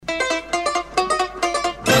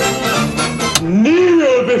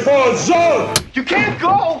zone! You can't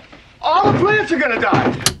go! All the plants are gonna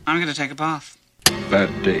die! I'm gonna take a bath.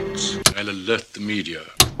 Bad dates. I'll alert the media.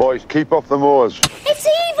 Boys, keep off the moors. It's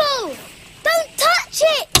evil! Don't touch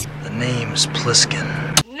it! The name's Pliskin.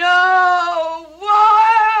 No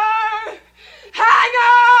wire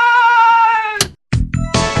hanger!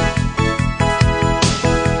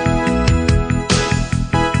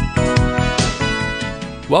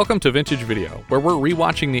 Welcome to Vintage Video, where we're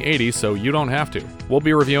rewatching the 80s so you don't have to. We'll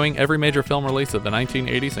be reviewing every major film release of the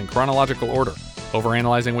 1980s in chronological order,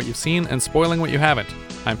 overanalyzing what you've seen and spoiling what you haven't.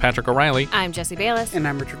 I'm Patrick O'Reilly. I'm Jesse Bayless. And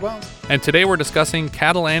I'm Richard Wells. And today we're discussing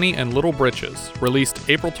Cattle Annie and Little Britches, released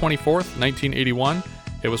April 24th, 1981.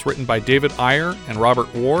 It was written by David Ayer and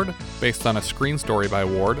Robert Ward, based on a screen story by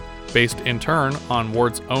Ward, based in turn on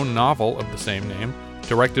Ward's own novel of the same name,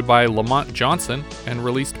 directed by Lamont Johnson, and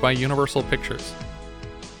released by Universal Pictures.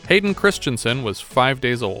 Hayden Christensen was 5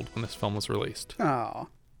 days old when this film was released. Oh.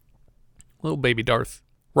 Little baby Darth.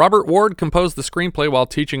 Robert Ward composed the screenplay while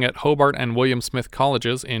teaching at Hobart and William Smith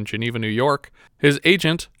Colleges in Geneva, New York. His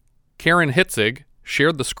agent, Karen Hitzig,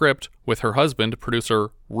 shared the script with her husband, producer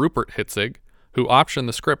Rupert Hitzig, who optioned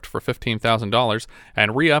the script for $15,000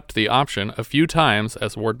 and re-upped the option a few times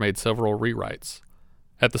as Ward made several rewrites.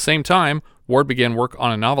 At the same time, Ward began work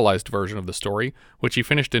on a novelized version of the story, which he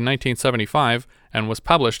finished in 1975 and was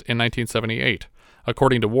published in 1978.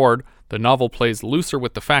 According to Ward, the novel plays looser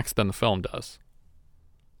with the facts than the film does.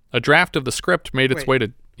 A draft of the script made its way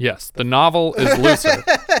to... Yes, the novel is looser.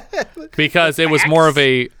 Because it was more of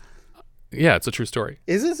a... Yeah, it's a true story.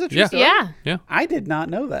 Is this a true story? Yeah. I did not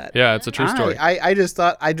know that. Yeah, it's a true story. I just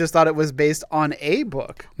thought it was based on a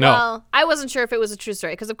book. No. Well, I wasn't sure if it was a true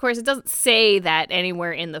story because, of course, it doesn't say that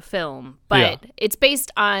anywhere in the film, but it's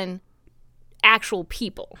based on actual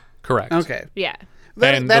people. Correct. Okay. Yeah.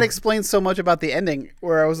 That explains so much about the ending,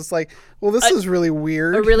 where I was just like, well, this is really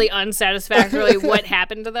weird. Or really unsatisfactory what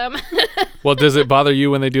happened to them. Well, does it bother you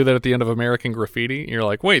when they do that at the end of American Graffiti? You're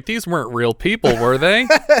like, wait, these weren't real people, were they?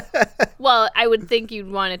 Well, I would think you'd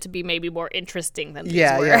want it to be maybe more interesting than these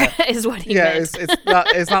were, is what he meant.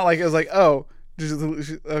 It's not like it was like, oh,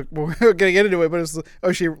 we're gonna get into it, but it's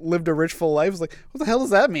she lived a rich full life. It's like, what the hell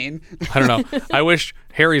does that mean? I don't know. I wish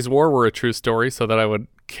Harry's War were a true story so that I would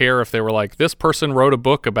care if they were like, this person wrote a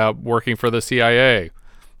book about working for the CIA.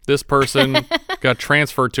 This person got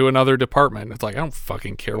transferred to another department. It's like, I don't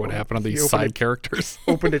fucking care what happened to these side characters.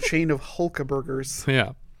 Opened a chain of Hulkaburgers.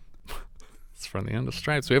 Yeah. It's from the end of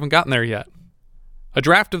Stripes. We haven't gotten there yet. A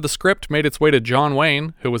draft of the script made its way to John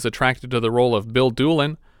Wayne, who was attracted to the role of Bill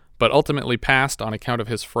Doolin, but ultimately passed on account of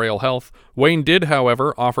his frail health. Wayne did,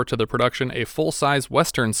 however, offer to the production a full-size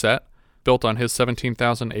Western set built on his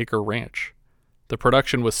 17,000-acre ranch. The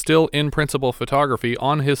production was still in principal photography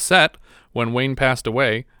on his set when Wayne passed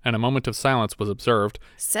away, and a moment of silence was observed.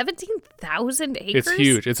 17,000 acres? It's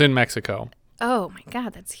huge. It's in Mexico. Oh my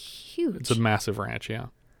God, that's huge. It's a massive ranch, yeah.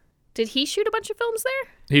 Did he shoot a bunch of films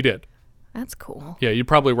there? He did. That's cool. Yeah, you'd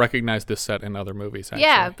probably recognize this set in other movies, actually.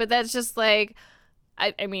 Yeah, but that's just like...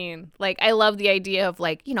 I mean, like, I love the idea of,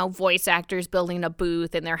 like, you know, voice actors building a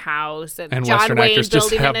booth in their house and John Western Wayne actors just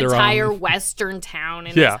building have an their entire own Western town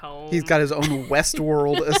in his home. He's got his own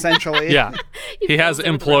Westworld, essentially. Yeah. He has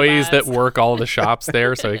employees that work all the shops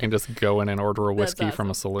there, so he can just go in and order a whiskey from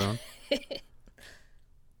a saloon.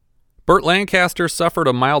 Burt Lancaster suffered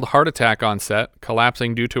a mild heart attack on set,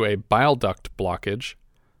 collapsing due to a bile duct blockage.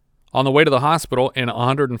 On the way to the hospital in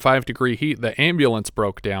 105-degree heat, the ambulance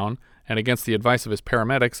broke down, and against the advice of his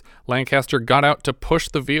paramedics, Lancaster got out to push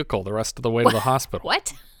the vehicle the rest of the way to the hospital.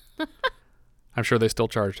 What? I'm sure they still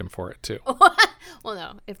charged him for it, too. Well,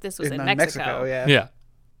 no. If this was in Mexico, yeah. Yeah.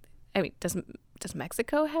 I mean, does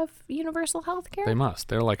Mexico have universal health care? They must.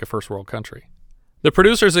 They're like a first world country. The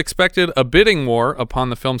producers expected a bidding war upon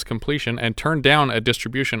the film's completion and turned down a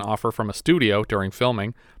distribution offer from a studio during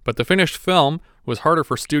filming, but the finished film was harder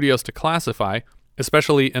for studios to classify,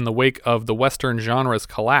 especially in the wake of the Western genre's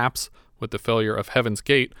collapse with the failure of Heaven's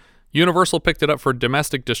Gate. Universal picked it up for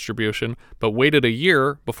domestic distribution, but waited a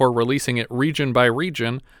year before releasing it region by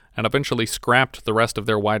region and eventually scrapped the rest of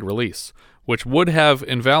their wide release, which would have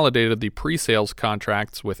invalidated the pre-sales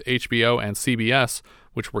contracts with HBO and CBS,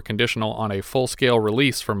 which were conditional on a full-scale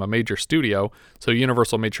release from a major studio, so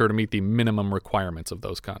Universal made sure to meet the minimum requirements of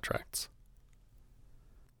those contracts.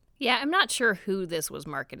 Yeah, I'm not sure who this was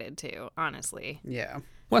marketed to, honestly. Yeah.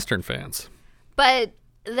 Western fans. But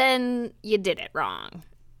then you did it wrong.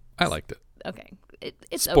 I liked it. Okay.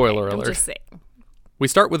 It's Spoiler okay. alert. I'm just saying. We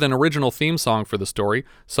start with an original theme song for the story,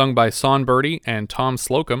 sung by Songbirdy and Tom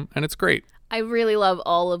Slocum, and it's great. I really love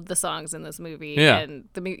all of the songs in this movie. Yeah. And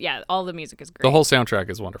all the music is great. The whole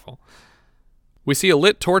soundtrack is wonderful. We see a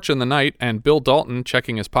lit torch in the night and Bill Dalton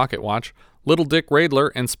checking his pocket watch. Little Dick Radler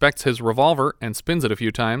inspects his revolver and spins it a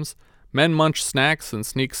few times. Men munch snacks and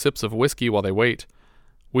sneak sips of whiskey while they wait.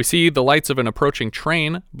 We see the lights of an approaching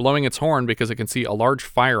train blowing its horn because it can see a large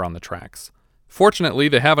fire on the tracks. Fortunately,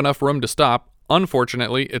 they have enough room to stop.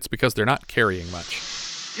 Unfortunately, it's because they're not carrying much.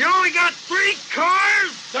 You only got 3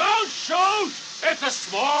 cars? Don't shoot! It's a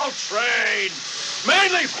small train.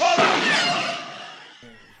 Mainly full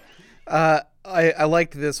of... I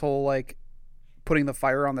liked this whole, like, putting the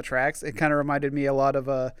fire on the tracks. It kind of reminded me a lot of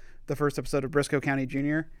the first episode of Briscoe County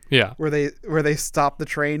Jr. Yeah. Where they stop the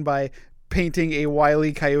train by painting a Wile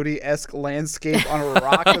E. Coyote-esque landscape on a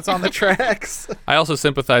rock that's on the tracks. I also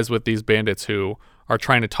sympathize with these bandits who are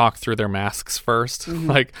trying to talk through their masks first.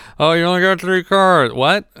 Like, oh, you only got 3 cars.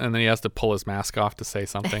 What? And then he has to pull his mask off to say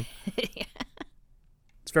something. Yeah.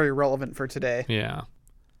 It's very relevant for today. Yeah.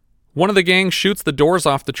 One of the gang shoots the doors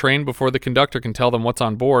off the train before the conductor can tell them what's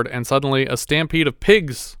on board, and suddenly a stampede of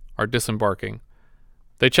pigs are disembarking.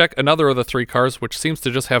 They check another of the 3 cars, which seems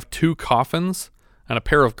to just have 2 coffins and a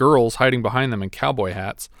pair of girls hiding behind them in cowboy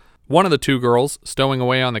hats. One of the 2 girls, stowing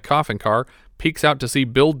away on the coffin car, peeks out to see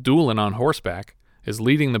Bill Doolin on horseback, is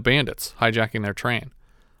leading the bandits, hijacking their train.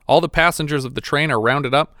 All the passengers of the train are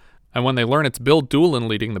rounded up, and when they learn it's Bill Doolin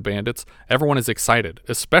leading the bandits, everyone is excited,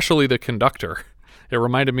 especially the conductor. It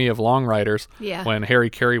reminded me of Long Riders when Harry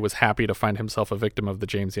Carey was happy to find himself a victim of the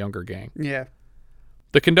James Younger gang. Yeah.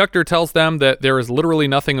 The conductor tells them that there is literally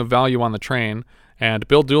nothing of value on the train, and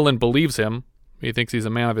Bill Doolin believes him. He thinks he's a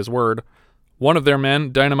man of his word. One of their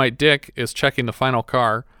men, Dynamite Dick, is checking the final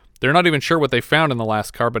car. They're not even sure what they found in the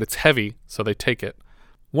last car, but it's heavy, so they take it.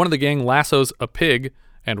 One of the gang lassos a pig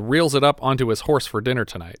and reels it up onto his horse for dinner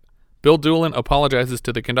tonight. Bill Doolin apologizes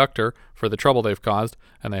to the conductor for the trouble they've caused,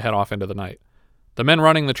 and they head off into the night. The men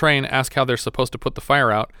running the train ask how they're supposed to put the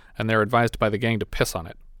fire out, and they're advised by the gang to piss on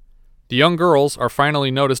it. The young girls are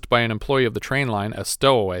finally noticed by an employee of the train line as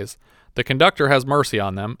stowaways. The conductor has mercy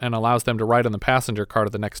on them and allows them to ride in the passenger car to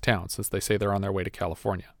the next town, since they say they're on their way to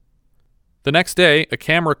California. The next day, a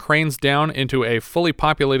camera cranes down into a fully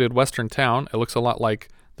populated western town. It looks a lot like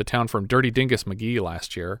the town from Dirty Dingus McGee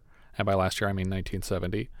last year, and by last year I mean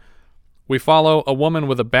 1970. We follow a woman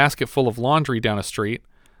with a basket full of laundry down a street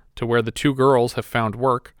to where the 2 girls have found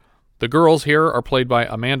work. The girls here are played by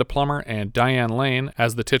Amanda Plummer and Diane Lane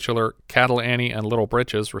as the titular Cattle Annie and Little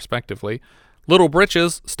Britches, respectively. Little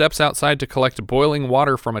Britches steps outside to collect boiling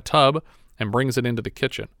water from a tub and brings it into the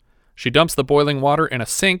kitchen. She dumps the boiling water in a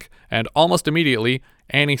sink, and almost immediately,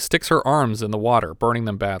 Annie sticks her arms in the water, burning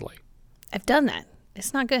them badly. I've done that.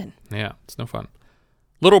 It's not good. Yeah, it's no fun.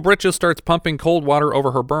 Little Britches starts pumping cold water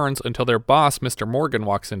over her burns until their boss, Mr. Morgan,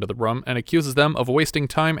 walks into the room and accuses them of wasting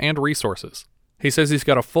time and resources. He says he's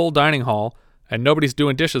got a full dining hall, and nobody's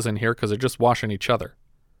doing dishes in here because they're just washing each other.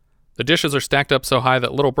 The dishes are stacked up so high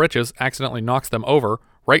that Little Britches accidentally knocks them over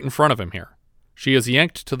right in front of him here. She is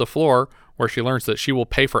yanked to the floor, where she learns that she will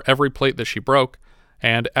pay for every plate that she broke,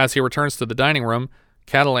 and as he returns to the dining room,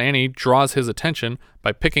 Cattle Annie draws his attention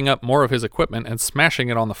by picking up more of his equipment and smashing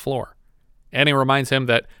it on the floor. Annie reminds him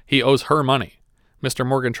that he owes her money. Mr.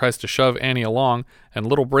 Morgan tries to shove Annie along, and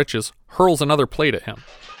Little Britches hurls another plate at him.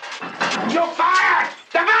 You're fired!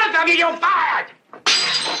 The both of you, you're fired!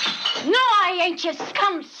 No, I ain't, you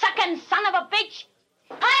scum-sucking son of a bitch.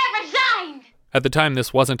 I have resigned. At the time,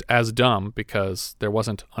 this wasn't as dumb because there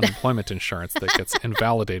wasn't unemployment insurance that gets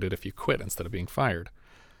invalidated if you quit instead of being fired.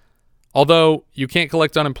 Although, you can't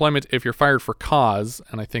collect unemployment if you're fired for cause,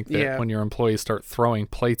 and I think that when your employees start throwing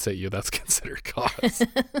plates at you, that's considered cause.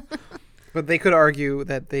 But they could argue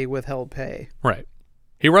that they withheld pay. Right.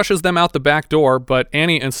 He rushes them out the back door, but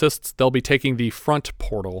Annie insists they'll be taking the front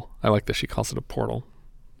portal. I like that she calls it a portal,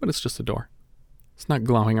 but it's just a door. It's not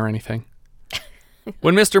glowing or anything.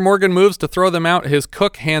 When Mr. Morgan moves to throw them out, his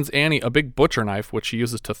cook hands Annie a big butcher knife, which she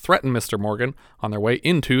uses to threaten Mr. Morgan on their way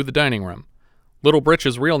into the dining room. Little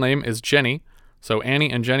Britch's real name is Jenny, so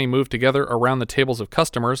Annie and Jenny move together around the tables of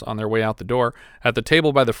customers on their way out the door. At the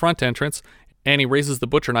table by the front entrance, Annie raises the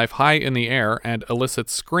butcher knife high in the air and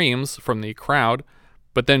elicits screams from the crowd,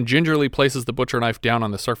 but then gingerly places the butcher knife down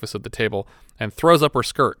on the surface of the table and throws up her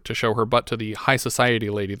skirt to show her butt to the high society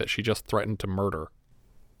lady that she just threatened to murder.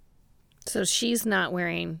 So she's not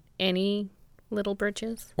wearing any little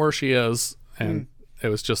britches? Or she is, and it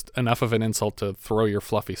was just enough of an insult to throw your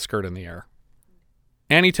fluffy skirt in the air.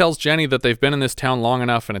 Annie tells Jenny that they've been in this town long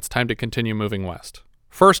enough and it's time to continue moving west.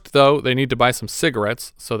 First, though, they need to buy some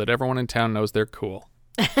cigarettes so that everyone in town knows they're cool.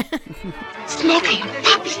 Smoking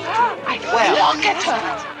puppy. Look at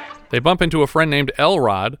her. They bump into a friend named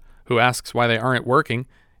Elrod, who asks why they aren't working.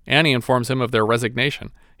 Annie informs him of their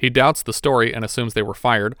resignation. He doubts the story and assumes they were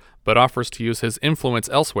fired, but offers to use his influence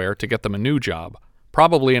elsewhere to get them a new job,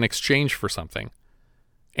 probably in exchange for something.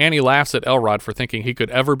 Annie laughs at Elrod for thinking he could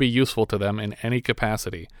ever be useful to them in any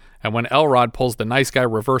capacity, and when Elrod pulls the nice guy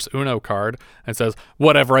reverse Uno card and says,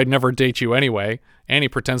 "Whatever, I'd never date you anyway," Annie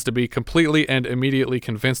pretends to be completely and immediately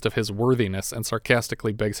convinced of his worthiness and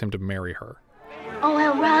sarcastically begs him to marry her. Oh,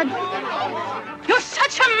 Elrod, you're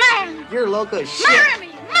such a man. You're loco as shit. Marry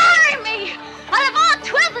me, marry me. Out of all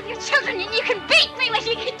 12 of your children, you can beat me when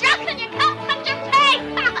you can joke and you can't cut your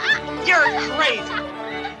pay. You're crazy.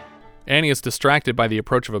 Annie is distracted by the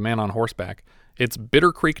approach of a man on horseback. It's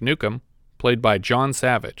Bitter Creek Newcomb, played by John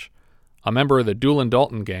Savage, a member of the Doolin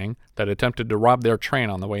Dalton gang that attempted to rob their train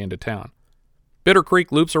on the way into town. Bitter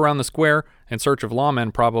Creek loops around the square, in search of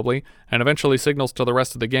lawmen probably, and eventually signals to the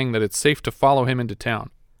rest of the gang that it's safe to follow him into town.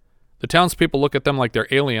 The townspeople look at them like they're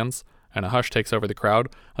aliens, and a hush takes over the crowd,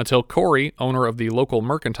 until Corey, owner of the local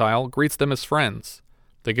mercantile, greets them as friends.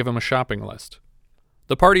 They give him a shopping list.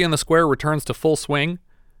 The party in the square returns to full swing.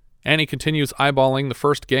 Annie continues eyeballing the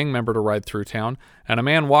first gang member to ride through town, and a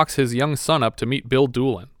man walks his young son up to meet Bill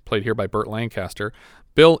Doolin, played here by Burt Lancaster.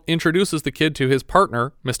 Bill introduces the kid to his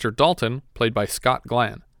partner, Mr. Dalton, played by Scott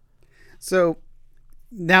Glenn. So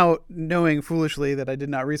now, knowing foolishly that I did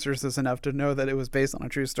not research this enough to know that it was based on a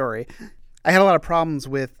true story, I had a lot of problems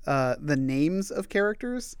with the names of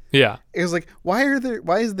characters. Yeah. It was like, why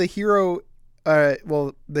is the hero,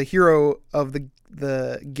 the hero of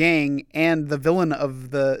the gang and the villain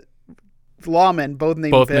of the lawmen both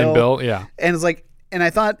named Bill? Yeah. And it's like, and I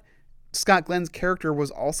thought Scott Glenn's character was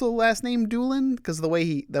also last name Doolin because of the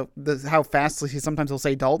way how fast he'll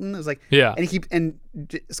say Dalton is like, yeah. And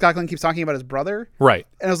Scott Glenn keeps talking about his brother, right?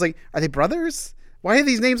 And I was like, are they brothers? Why do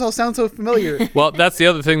these names all sound so familiar? Well, that's the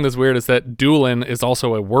other thing that's weird is that Doolin is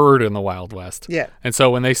also a word in the Wild West. Yeah. And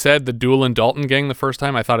so when they said the Doolin Dalton gang the first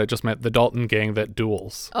time, I thought it just meant the Dalton gang that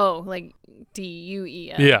duels. Oh, like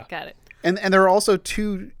D-U-E-L. Yeah. Got it. And there are also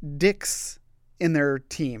two Dicks in their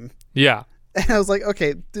team. Yeah. And I was like,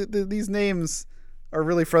 okay, these names are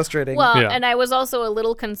really frustrating. Well, yeah. And I was also a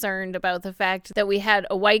little concerned about the fact that we had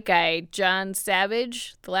a white guy, John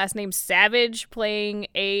Savage, the last name Savage, playing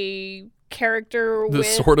a character with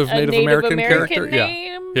sort of Native American character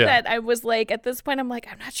name. Yeah. That I was like, at this point, I'm like,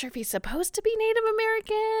 I'm not sure if he's supposed to be Native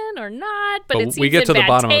American or not, but it seems we get to the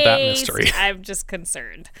bottom of that mystery. I'm just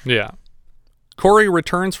concerned. Yeah. Corey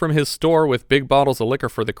returns from his store with big bottles of liquor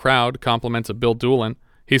for the crowd, compliments of Bill Doolin.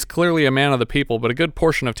 He's clearly a man of the people, but a good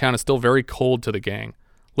portion of town is still very cold to the gang.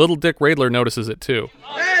 Little Dick Radler notices it too.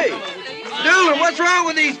 Hey, Doolin, what's wrong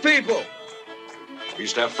with these people? We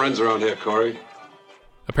used to have friends around here, Corey.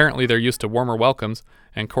 Apparently they're used to warmer welcomes,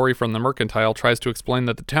 and Corey from the Mercantile tries to explain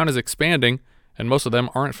that the town is expanding, and most of them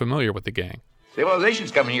aren't familiar with the gang.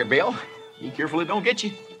 Civilization's coming here, Bill. Be careful it don't get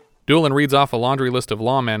you. Doolin reads off a laundry list of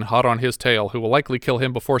lawmen hot on his tail who will likely kill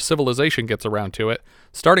him before civilization gets around to it,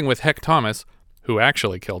 starting with Heck Thomas, who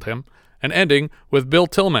actually killed him, and ending with Bill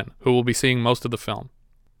Tillman, who will be seeing most of the film.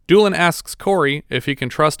 Doolin asks Corey if he can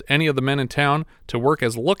trust any of the men in town to work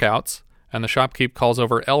as lookouts, and the shopkeep calls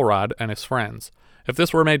over Elrod and his friends. If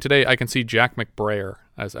this were made today, I can see Jack McBrayer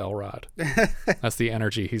as Elrod. That's the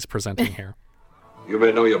energy he's presenting here. You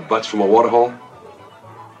may know your butts from a waterhole?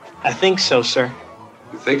 I think so, sir.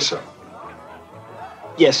 You think so?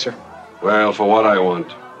 Yes, sir. Well, for what I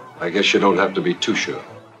want, I guess you don't have to be too sure.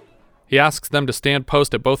 He asks them to stand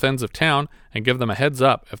post at both ends of town and give them a heads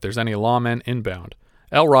up if there's any lawmen inbound.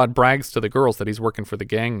 Elrod brags to the girls that he's working for the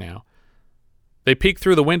gang now. They peek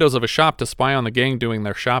through the windows of a shop to spy on the gang doing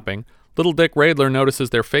their shopping. Little Dick Radler notices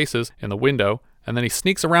their faces in the window, and then he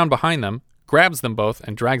sneaks around behind them, grabs them both,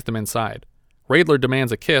 and drags them inside. Radler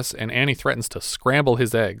demands a kiss, and Annie threatens to scramble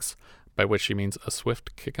his eggs, by which she means a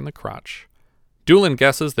swift kick in the crotch. Doolin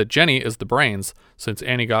guesses that Jenny is the brains, since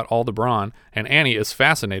Annie got all the brawn, and Annie is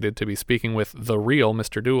fascinated to be speaking with the real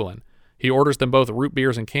Mr. Doolin. He orders them both root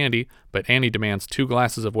beers and candy, but Annie demands 2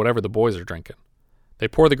 glasses of whatever the boys are drinking. They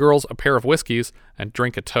pour the girls a pair of whiskeys and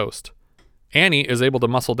drink a toast. Annie is able to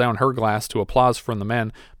muscle down her glass to applause from the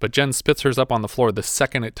men, but Jen spits hers up on the floor the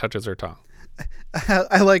second it touches her tongue.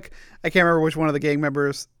 I can't remember which one of the gang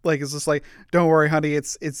members is just like, don't worry, honey,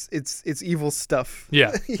 it's evil stuff.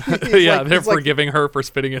 Yeah. Yeah, they're forgiving her for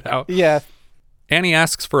spitting it out. Yeah. Annie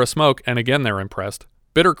asks for a smoke, and again they're impressed.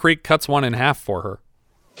 Bitter Creek cuts one in half for her.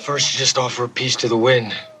 First, you just offer a piece to the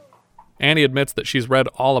wind. Annie admits that she's read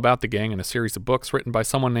all about the gang in a series of books written by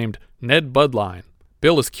someone named Ned Budline.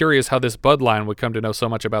 Bill is curious how this Budline would come to know so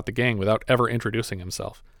much about the gang without ever introducing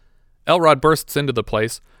himself. Elrod bursts into the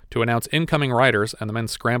place to announce incoming riders, and the men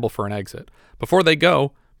scramble for an exit. Before they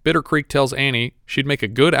go, Bitter Creek tells Annie she'd make a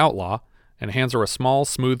good outlaw and hands her a small,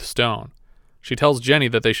 smooth stone. She tells Jenny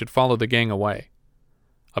that they should follow the gang away.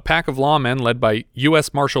 A pack of lawmen led by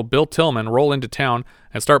U.S. Marshal Bill Tillman roll into town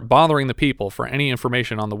and start bothering the people for any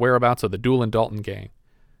information on the whereabouts of the Doolin Dalton gang.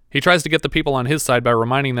 He tries to get the people on his side by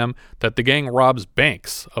reminding them that the gang robs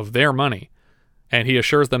banks of their money, and he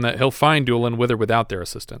assures them that he'll find Doolin with or without their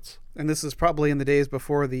assistance. And this is probably in the days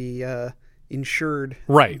before the insured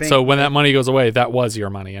Right, bank. So when that money goes away, that was your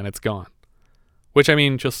money, and it's gone. Which, I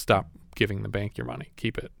mean, just stop giving the bank your money.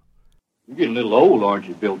 Keep it. You're getting a little old, aren't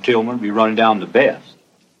you, Bill Tillman? Be running down the best.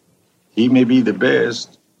 He may be the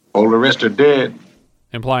best. All the rest are dead.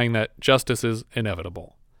 Implying that justice is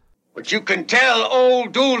inevitable. But you can tell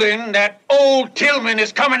old Doolin that old Tillman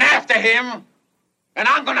is coming after him, and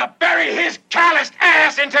I'm gonna bury his calloused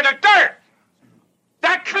ass into the dirt.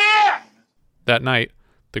 That clear? That night,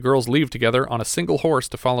 the girls leave together on a single horse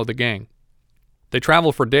to follow the gang. They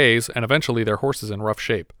travel for days, and eventually their horse is in rough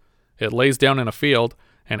shape. It lays down in a field,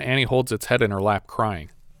 and Annie holds its head in her lap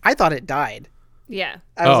crying. I thought it died. Yeah.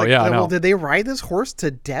 I was I know. Well, did they ride this horse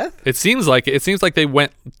to death? It seems like they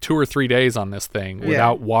went 2 or 3 days on this thing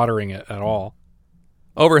without watering it at all.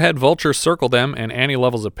 Overhead, vultures circle them, and Annie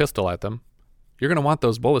levels a pistol at them. You're going to want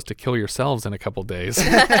those bullets to kill yourselves in a couple days.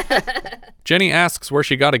 Jenny asks where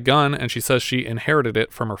she got a gun, and she says she inherited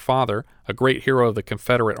it from her father, a great hero of the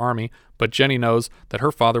Confederate Army, but Jenny knows that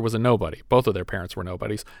her father was a nobody. Both of their parents were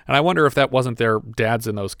nobodies, and I wonder if that wasn't their dads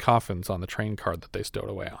in those coffins on the train card that they stowed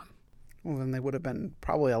away on. Well, then they would have been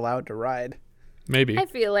probably allowed to ride. Maybe. I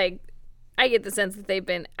feel like I get the sense that they've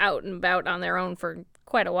been out and about on their own for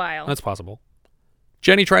quite a while. That's possible.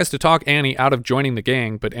 Jenny tries to talk Annie out of joining the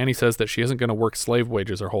gang, but Annie says that she isn't going to work slave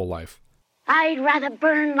wages her whole life. I'd rather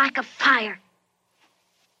burn like a fire.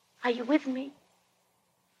 Are you with me?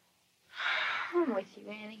 I'm with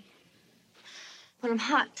you, Annie. But I'm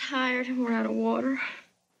hot, tired, and we're out of water.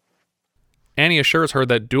 Annie assures her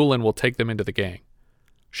that Doolin will take them into the gang.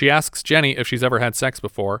 She asks Jenny if she's ever had sex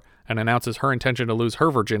before and announces her intention to lose her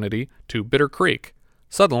virginity to Bitter Creek.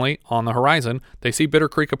 Suddenly, on the horizon, they see Bitter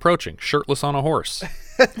Creek approaching, shirtless on a horse.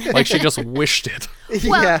 Like she just wished it.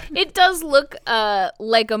 Well, it does look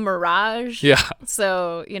like a mirage. Yeah.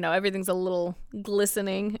 So, everything's a little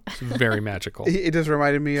glistening. It's very magical. It just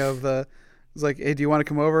reminded me of it's like, hey, do you want to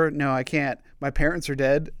come over? No, I can't. My parents are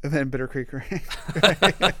dead. And then Bitter Creek.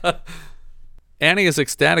 Annie is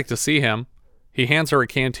ecstatic to see him. He hands her a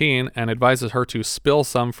canteen and advises her to spill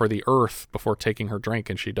some for the earth before taking her drink,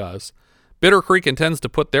 and she does. Bitter Creek intends to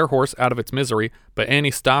put their horse out of its misery, but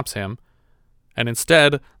Annie stops him, and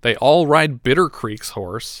instead, they all ride Bitter Creek's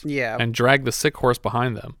horse and drag the sick horse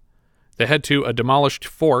behind them. They head to a demolished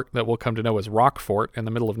fort that we'll come to know as Rock Fort in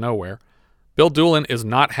the middle of nowhere. Bill Doolin is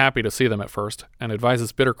not happy to see them at first and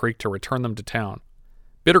advises Bitter Creek to return them to town.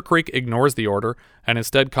 Bitter Creek ignores the order and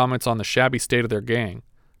instead comments on the shabby state of their gang.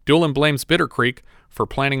 Doolin blames Bitter Creek for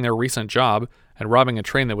planning their recent job and robbing a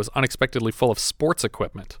train that was unexpectedly full of sports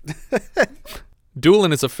equipment.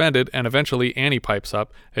 Doolin is offended, and eventually Annie pipes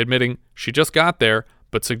up, admitting she just got there,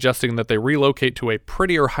 but suggesting that they relocate to a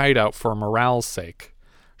prettier hideout for morale's sake.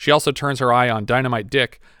 She also turns her eye on Dynamite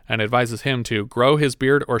Dick and advises him to grow his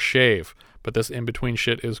beard or shave, but this in-between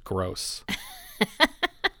shit is gross.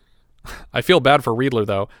 I feel bad for Riedler,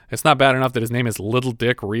 though. It's not bad enough that his name is Little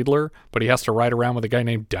Dick Riedler, but he has to ride around with a guy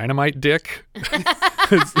named Dynamite Dick.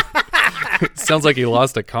 It sounds like he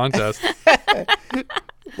lost a contest.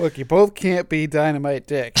 Look, you both can't be Dynamite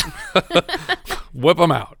Dick. Whip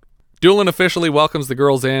them out. Doolin officially welcomes the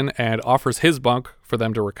girls in and offers his bunk for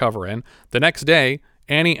them to recover in. The next day,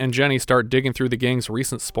 Annie and Jenny start digging through the gang's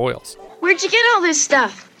recent spoils. Where'd you get all this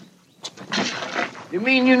stuff? You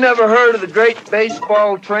mean you never heard of the great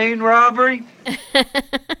baseball train robbery?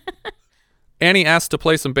 Annie asks to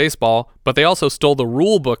play some baseball, but they also stole the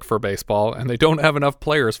rule book for baseball, and they don't have enough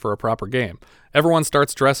players for a proper game. Everyone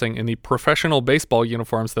starts dressing in the professional baseball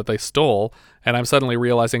uniforms that they stole, and I'm suddenly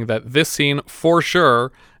realizing that this scene, for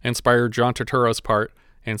sure, inspired John Turturro's part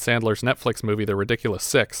in Sandler's Netflix movie, The Ridiculous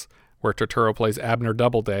Six, where Turturro plays Abner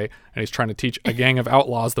Doubleday, and he's trying to teach a gang of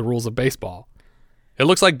outlaws the rules of baseball. It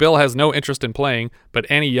looks like Bill has no interest in playing, but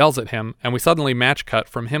Annie yells at him, and we suddenly match cut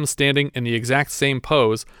from him standing in the exact same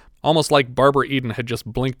pose, almost like Barbara Eden had just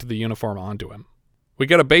blinked the uniform onto him. We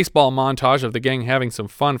get a baseball montage of the gang having some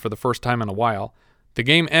fun for the first time in a while. The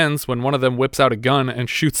game ends when one of them whips out a gun and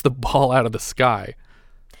shoots the ball out of the sky.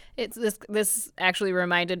 It's this actually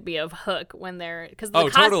reminded me of Hook when they're because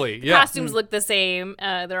totally, yeah. Costumes look the same.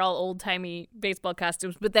 They're all old timey baseball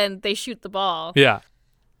costumes, but then they shoot the ball. Yeah.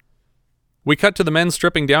 We cut to the men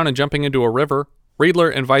stripping down and jumping into a river.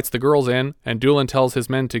 Riedler invites the girls in, and Doolin tells his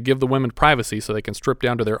men to give the women privacy so they can strip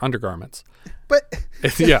down to their undergarments. But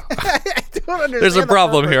yeah, I don't understand. There's a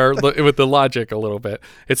problem here with the logic a little bit.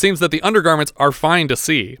 It seems that the undergarments are fine to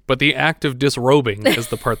see, but the act of disrobing is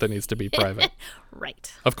the part that needs to be private.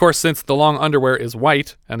 Right. Of course, since the long underwear is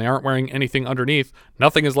white and they aren't wearing anything underneath,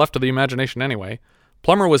 nothing is left to the imagination anyway.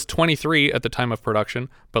 Plummer was 23 at the time of production,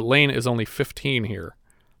 but Lane is only 15 here.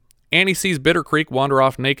 Annie sees Bitter Creek wander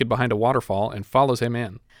off naked behind a waterfall and follows him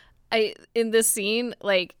in. In this scene,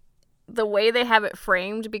 like, the way they have it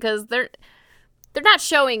framed, because they're not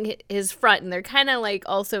showing his front, and they're kind of like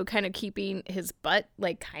also kind of keeping his butt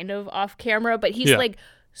like kind of off camera, but he's like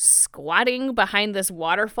squatting behind this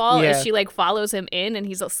waterfall as she like follows him in, and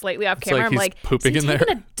he's slightly off camera. I'm like, pooping in there,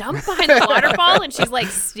 taking a dump behind the waterfall, and she's like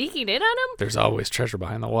sneaking in on him. There's always treasure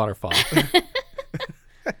behind the waterfall.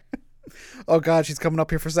 Oh God, she's coming up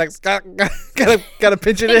here for sex. Gotta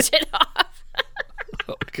pinch it in. It off.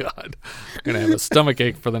 Oh God, I'm gonna have a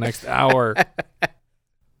stomachache for the next hour.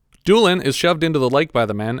 Doolin is shoved into the lake by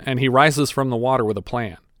the men, and he rises from the water with a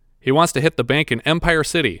plan. He wants to hit the bank in Empire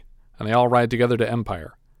City, and they all ride together to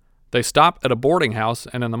Empire. They stop at a boarding house,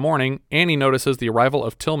 and in the morning, Annie notices the arrival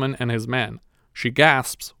of Tillman and his men. She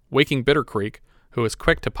gasps, waking Bitter Creek, who is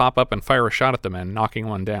quick to pop up and fire a shot at the men, knocking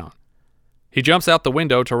one down. He jumps out the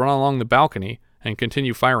window to run along the balcony and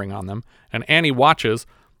continue firing on them, and Annie watches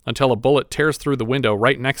until a bullet tears through the window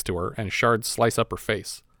right next to her and shards slice up her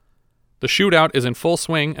face. The shootout is in full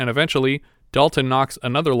swing, and eventually, Dalton knocks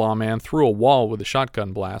another lawman through a wall with a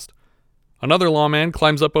shotgun blast. Another lawman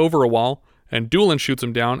climbs up over a wall, and Doolin shoots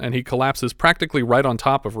him down, and he collapses practically right on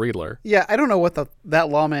top of Riedler. Yeah, I don't know what that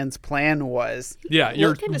lawman's plan was. Yeah,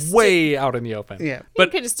 you're way out in the open. Yeah. But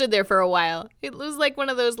he could have stood there for a while. It was like one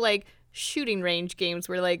of those, like, shooting range games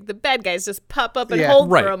where, like, the bad guys just pop up and hold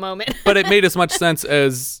for a moment. But it made as much sense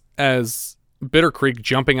as Bitter Creek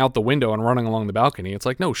jumping out the window and running along the balcony. It's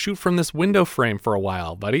like, no, shoot from this window frame for a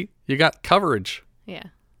while, buddy. You got coverage. Yeah.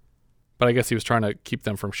 But I guess he was trying to keep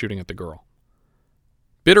them from shooting at the girl.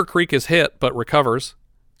 Bitter Creek is hit, but recovers.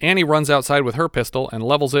 Annie runs outside with her pistol and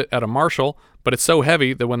levels it at a marshal, but it's so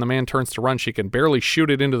heavy that when the man turns to run, she can barely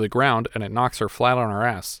shoot it into the ground, and it knocks her flat on her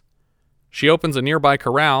ass. She opens a nearby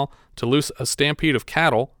corral to loose a stampede of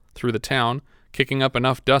cattle through the town, kicking up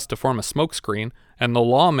enough dust to form a smoke screen, and the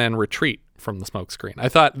lawmen retreat from the smoke screen. I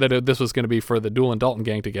thought that this was going to be for the Doolin Dalton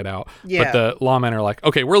gang to get out, but the lawmen are like,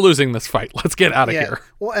 okay, we're losing this fight. Let's get out of here.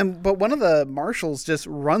 Well, but one of the marshals just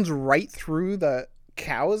runs right through the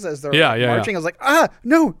cows as they're marching. I was like,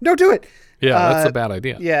 no, do it. Yeah, that's a bad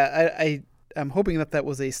idea. Yeah, I'm hoping that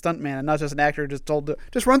was a stuntman and not just an actor just told to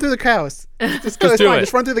just run through the cows. Just run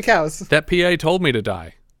through the cows. That PA told me to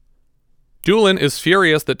die. Doolin is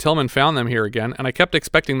furious that Tillman found them here again, and I kept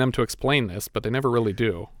expecting them to explain this, but they never really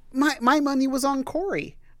do. My money was on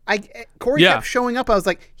Corey. Corey kept showing up. I was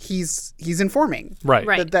like, he's informing.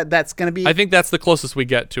 Right. That's going to be... I think that's the closest we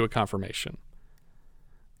get to a confirmation.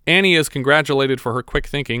 Annie is congratulated for her quick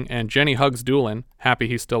thinking, and Jenny hugs Doolin, happy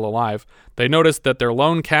he's still alive. They notice that their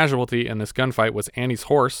lone casualty in this gunfight was Annie's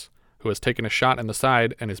horse, who has taken a shot in the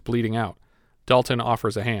side and is bleeding out. Dalton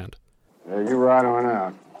offers a hand. You ride on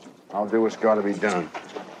out. I'll do what's got to be done.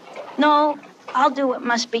 No, I'll do what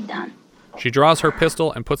must be done. She draws her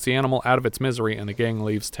pistol and puts the animal out of its misery, and the gang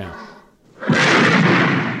leaves town.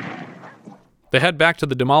 They head back to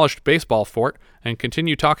the demolished baseball fort and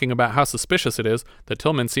continue talking about how suspicious it is that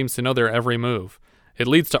Tillman seems to know their every move. It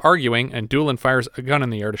leads to arguing, and Doolin fires a gun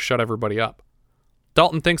in the air to shut everybody up.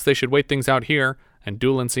 Dalton thinks they should wait things out here, and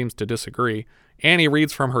Doolin seems to disagree. Annie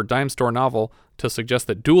reads from her dime store novel to suggest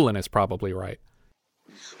that Doolin is probably right.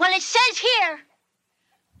 Well, it says here,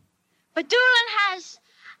 but Doolin has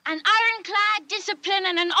an ironclad discipline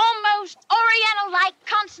and an almost Oriental-like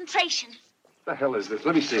concentration. What the hell is this?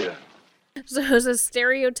 Let me see that. So it was a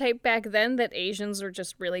stereotype back then that Asians were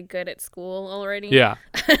just really good at school already? Yeah.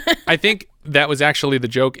 I think that was actually the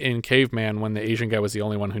joke in Caveman when the Asian guy was the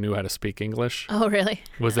only one who knew how to speak English. Oh, really?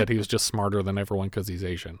 Was that he was just smarter than everyone because he's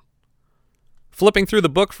Asian. Flipping through the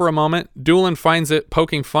book for a moment, Doolin finds it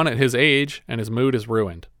poking fun at his age, and his mood is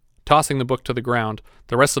ruined. Tossing the book to the ground,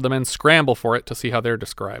 the rest of the men scramble for it to see how they're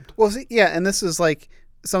described. Well, see, and this is like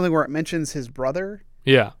something where it mentions his brother.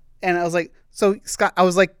 Yeah. And I was like, so Scott, I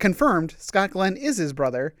was like, confirmed, Scott Glenn is his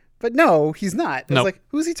brother. But no, he's not. I was like,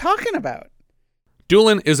 who's he talking about?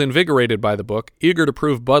 Doolin is invigorated by the book, eager to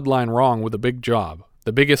prove Budline wrong with a big job,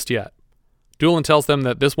 the biggest yet. Doolin tells them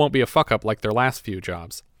that this won't be a fuck-up like their last few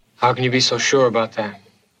jobs. How can you be so sure about that?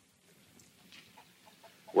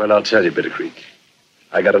 Well, I'll tell you, Bitter Creek.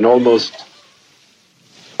 I got an almost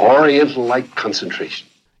Oriental-like concentration.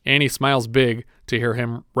 Annie smiles big, to hear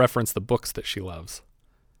him reference the books that she loves.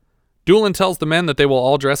 Doolin tells the men that they will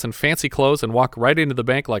all dress in fancy clothes and walk right into the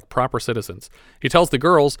bank like proper citizens. He tells the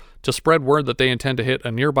girls to spread word that they intend to hit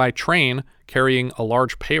a nearby train carrying a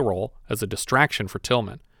large payroll as a distraction for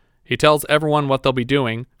Tillman. He tells everyone what they'll be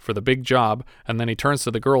doing for the big job, and then he turns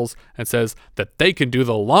to the girls and says that they can do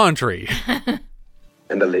the laundry.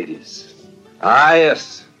 And the ladies. Ah,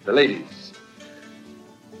 yes, the ladies.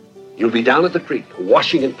 You'll be down at the creek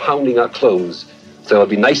washing and pounding our clothes so they'll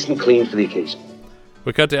be nice and clean for the occasion.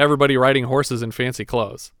 We cut to everybody riding horses in fancy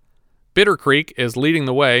clothes. Bitter Creek is leading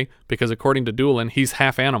the way because, according to Doolin, he's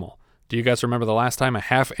half animal. Do you guys remember the last time a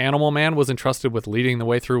half animal man was entrusted with leading the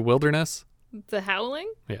way through wilderness? The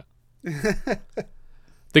Howling? Yeah.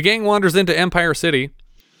 The gang wanders into Empire City.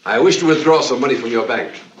 I wish to withdraw some money from your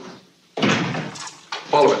bank.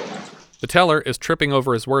 Follow it. The teller is tripping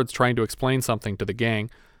over his words trying to explain something to the gang.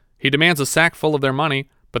 He demands a sack full of their money,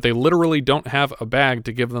 but they literally don't have a bag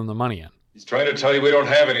to give them the money in. He's trying to tell you we don't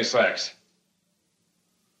have any sacks.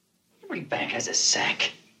 Every bank has a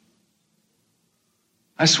sack.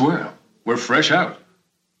 I swear, we're fresh out.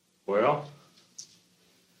 Well,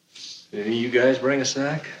 did any of you guys bring a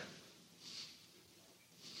sack?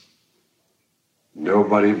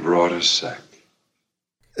 Nobody brought a sack.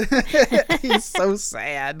 He's so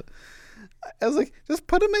sad. I was like, just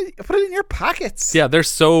put it in your pockets. Yeah, there's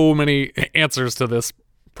so many answers to this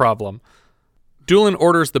problem. Doolin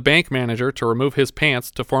orders the bank manager to remove his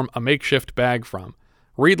pants to form a makeshift bag from.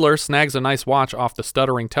 Riedler snags a nice watch off the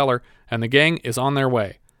stuttering teller, and the gang is on their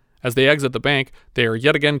way. As they exit the bank, they are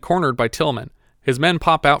yet again cornered by Tillman. His men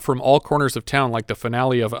pop out from all corners of town like the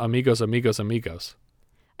finale of Amigos, Amigos, Amigos.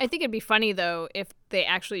 I think it'd be funny, though, if they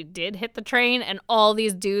actually did hit the train and all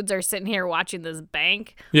these dudes are sitting here watching this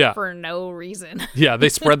bank for no reason. Yeah, they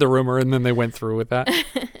spread the rumor and then they went through with that.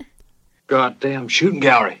 Goddamn shooting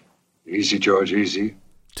gallery. Easy, George, easy.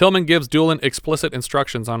 Tillman gives Doolin explicit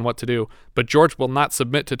instructions on what to do, but George will not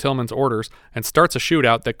submit to Tillman's orders and starts a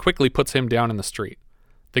shootout that quickly puts him down in the street.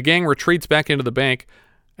 The gang retreats back into the bank,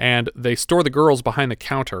 and they store the girls behind the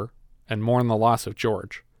counter and mourn the loss of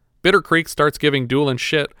George. Bitter Creek starts giving Doolin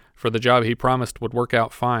shit for the job he promised would work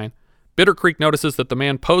out fine. Bitter Creek notices that the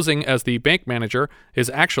man posing as the bank manager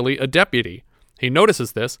is actually a deputy. He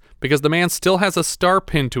notices this because the man still has a star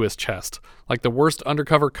pinned to his chest, like the worst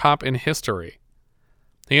undercover cop in history.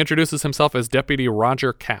 He introduces himself as Deputy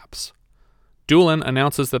Roger Capps. Doolin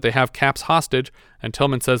announces that they have Capps hostage, and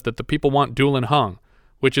Tillman says that the people want Doolin hung,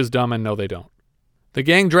 which is dumb and no they don't. The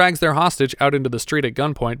gang drags their hostage out into the street at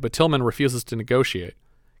gunpoint, but Tillman refuses to negotiate.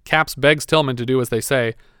 Capps begs Tillman to do as they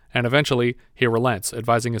say, and eventually he relents,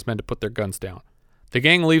 advising his men to put their guns down. The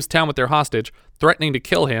gang leaves town with their hostage, threatening to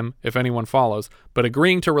kill him if anyone follows, but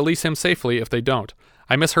agreeing to release him safely if they don't.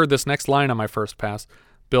 I misheard this next line on my first pass.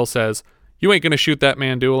 Bill says, "You ain't gonna shoot that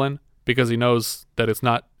man, Doolin," because he knows that it's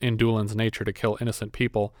not in Doolin's nature to kill innocent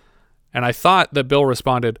people. And I thought that Bill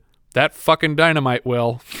responded, "That fucking dynamite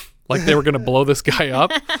will," like they were gonna blow this guy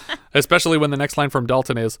up, especially when the next line from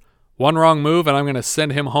Dalton is, "One wrong move and I'm gonna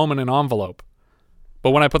send him home in an envelope."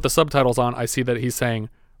 But when I put the subtitles on, I see that he's saying,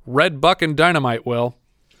 "Red Buck and Dynamite will."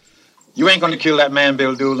 You ain't gonna kill that man,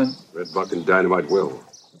 Bill Doolin. Red Buck and Dynamite will.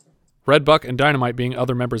 Red Buck and Dynamite being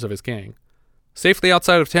other members of his gang. Safely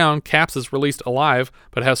outside of town, Capps is released alive,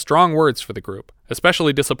 but has strong words for the group,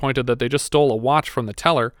 especially disappointed that they just stole a watch from the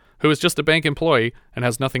teller, who is just a bank employee and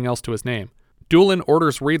has nothing else to his name. Doolin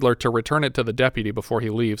orders Riedler to return it to the deputy before he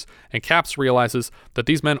leaves, and Capps realizes that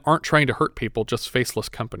these men aren't trying to hurt people, just faceless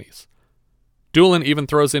companies. Doolin even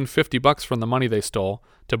throws in $50 from the money they stole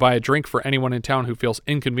to buy a drink for anyone in town who feels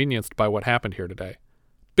inconvenienced by what happened here today.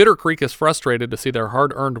 Bitter Creek is frustrated to see their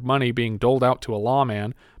hard-earned money being doled out to a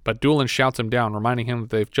lawman, but Doolin shouts him down, reminding him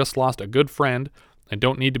that they've just lost a good friend and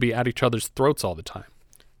don't need to be at each other's throats all the time.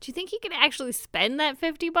 Do you think he could actually spend that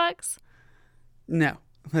 $50? No.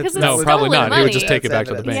 No, probably not. Money. He would just take it back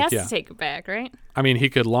to the bank. He has to take it back, right? I mean, he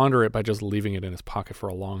could launder it by just leaving it in his pocket for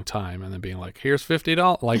a long time and then being like, "Here's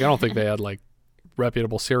 $50." Like, I don't think they had like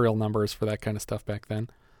reputable serial numbers for that kind of stuff back then.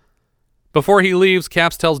 Before he leaves,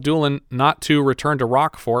 Capps tells Doolin not to return to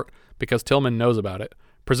Rockfort because Tillman knows about it.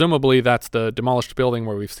 Presumably, that's the demolished building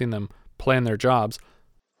where we've seen them plan their jobs.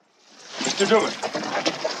 Mr. Doolin.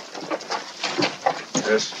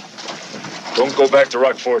 Yes? Don't go back to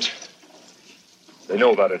Rockfort. They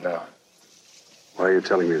know about it now. Why are you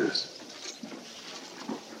telling me this?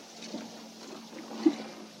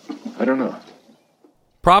 I don't know.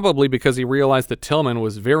 Probably because he realized that Tillman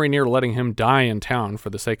was very near letting him die in town for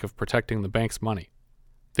the sake of protecting the bank's money.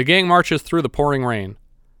 The gang marches through the pouring rain.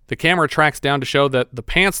 The camera tracks down to show that the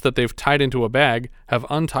pants that they've tied into a bag have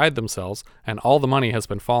untied themselves, and all the money has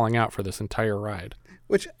been falling out for this entire ride.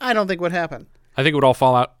 Which I don't think would happen. I think it would all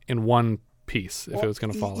fall out in one piece if it was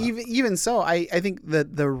going to fall out. Even so, I think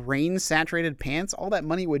that the rain-saturated pants, all that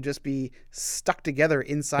money would just be stuck together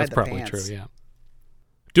inside the pants. That's probably true, yeah.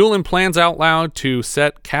 Doolin plans out loud to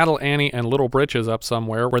set Cattle Annie and Little Britches up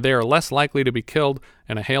somewhere where they are less likely to be killed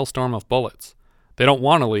in a hailstorm of bullets. They don't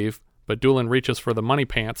want to leave, but Doolin reaches for the money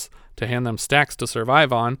pants to hand them stacks to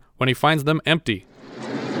survive on when he finds them empty.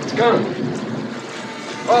 It's gone.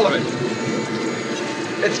 All of it.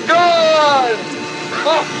 It's gone!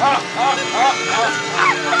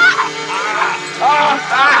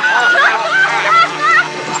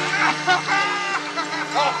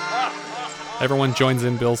 Everyone joins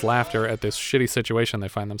in Bill's laughter at this shitty situation they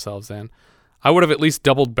find themselves in. I would have at least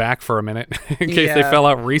doubled back for a minute in case they fell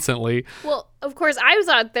out recently. Well, of course, I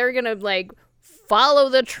thought they were going to, follow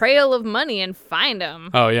the trail of money and find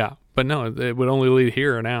them. Oh, yeah. But no, it would only lead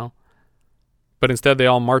here now. But instead, they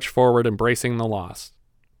all march forward, embracing the loss.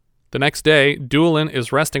 The next day, Doolin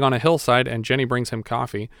is resting on a hillside and Jenny brings him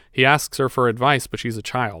coffee. He asks her for advice, but she's a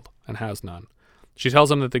child and has none. She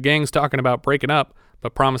tells him that the gang's talking about breaking up,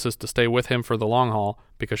 but promises to stay with him for the long haul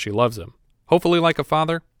because she loves him. Hopefully like a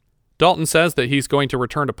father. Dalton says that he's going to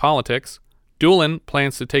return to politics. Doolin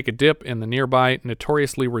plans to take a dip in the nearby,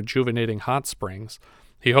 notoriously rejuvenating hot springs.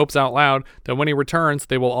 He hopes out loud that when he returns,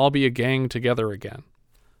 they will all be a gang together again.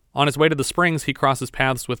 On his way to the springs, he crosses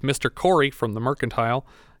paths with Mr. Corey from the Mercantile.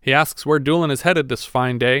 He asks where Doolin is headed this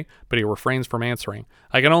fine day, but he refrains from answering.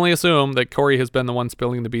 I can only assume that Corey has been the one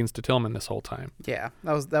spilling the beans to Tillman this whole time. Yeah,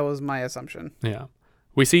 that was my assumption. Yeah.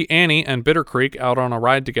 We see Annie and Bitter Creek out on a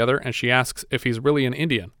ride together, and she asks if he's really an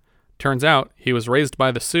Indian. Turns out he was raised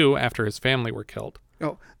by the Sioux after his family were killed.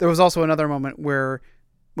 Oh, there was also another moment where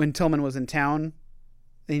when Tillman was in town,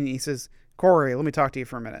 and he says, Corey, let me talk to you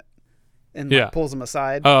for a minute. And pulls him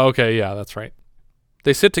aside. Oh, okay, yeah, that's right.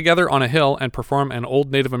 They sit together on a hill and perform an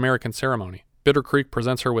old Native American ceremony. Bitter Creek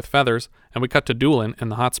presents her with feathers, and we cut to Doolin in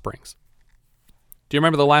the hot springs. Do you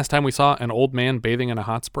remember the last time we saw an old man bathing in a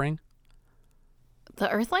hot spring? The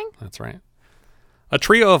Earthling? That's right. A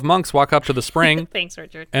trio of monks walk up to the spring. Thanks,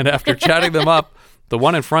 Richard. And after chatting them up, the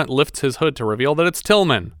one in front lifts his hood to reveal that it's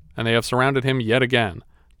Tillman, and they have surrounded him yet again.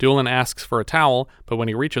 Doolin asks for a towel, but when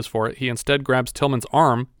he reaches for it, he instead grabs Tillman's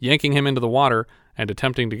arm, yanking him into the water and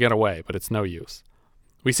attempting to get away, but it's no use.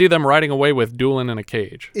 We see them riding away with Doolin in a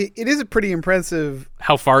cage. It is pretty impressive.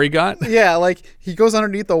 How far he got? Yeah, he goes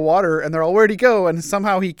underneath the water, and they're all, where'd he go? And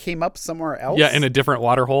somehow he came up somewhere else. Yeah, in a different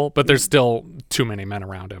water hole, but there's still too many men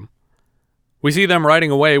around him. We see them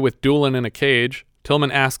riding away with Doolin in a cage.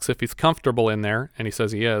 Tillman asks if he's comfortable in there, and he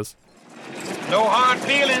says he is. No hard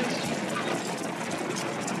feelings.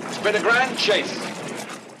 It's been a grand chase.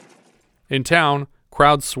 In town,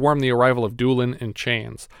 crowds swarm the arrival of Doolin in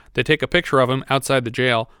chains. They take a picture of him outside the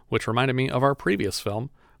jail, which reminded me of our previous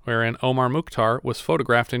film, wherein Omar Mukhtar was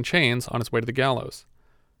photographed in chains on his way to the gallows.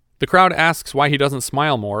 The crowd asks why he doesn't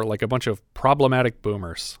smile more, like a bunch of problematic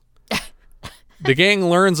boomers. The gang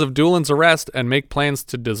learns of Doolin's arrest and make plans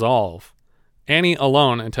to dissolve. Annie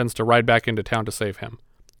alone intends to ride back into town to save him.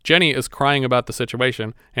 Jenny is crying about the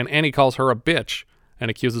situation, and Annie calls her a bitch and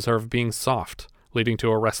accuses her of being soft, leading to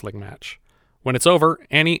a wrestling match. When it's over,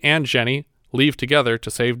 Annie and Jenny leave together to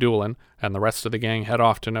save Doolin, and the rest of the gang head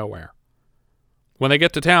off to nowhere. When they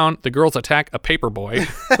get to town, the girls attack a paper boy.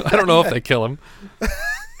 I don't know if they kill him.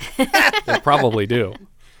 They probably do.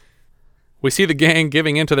 We see the gang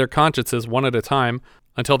giving in to their consciences one at a time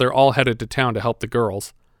until they're all headed to town to help the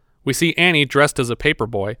girls. We see Annie dressed as a paper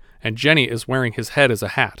boy, and Jenny is wearing his head as a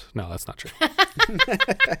hat. No, that's not true.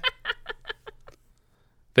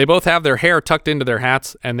 They both have their hair tucked into their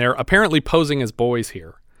hats, and they're apparently posing as boys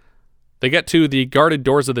here. They get to the guarded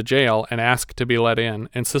doors of the jail and ask to be let in,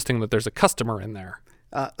 insisting that there's a customer in there.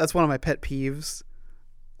 That's one of my pet peeves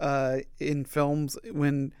in films,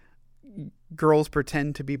 when girls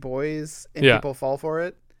pretend to be boys and people fall for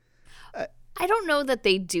it. I don't know that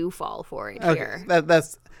they do fall for it here.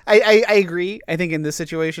 I agree. I think in this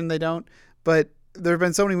situation they don't. But there have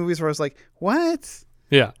been so many movies where I was like, what?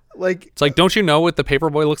 Yeah. It's like, don't you know what the paper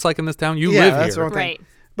boy looks like in this town? You live that's here. Right.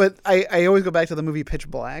 But I always go back to the movie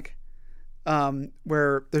Pitch Black,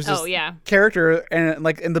 where there's this character, and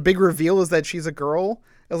the big reveal is that she's a girl.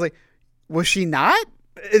 I was like, was she not?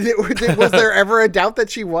 Was there ever a doubt that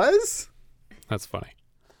she was? That's funny.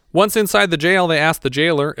 Once inside the jail, they ask the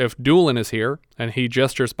jailer if Doolin is here, and he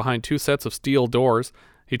gestures behind two sets of steel doors.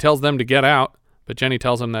 He tells them to get out, but Jenny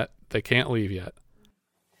tells him that they can't leave yet.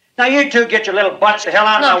 Now you two get your little butts the hell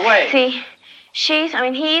out of my way. See,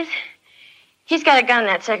 he's He's got a gun in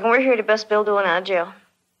that second. We're here to bust Bill Doolin out of jail.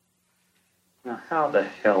 Now, how the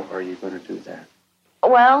hell are you going to do that?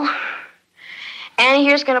 Well, Annie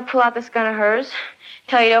here's going to pull out this gun of hers,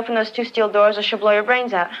 tell you to open those 2 steel doors or she'll blow your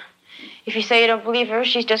brains out. If you say you don't believe her,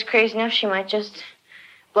 she's just crazy enough, she might just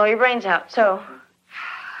blow your brains out. So,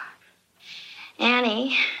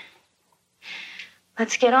 Annie,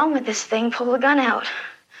 let's get on with this thing. Pull the gun out.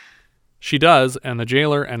 She does, and the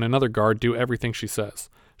jailer and another guard do everything she says.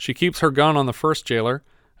 She keeps her gun on the first jailer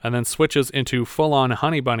and then switches into full-on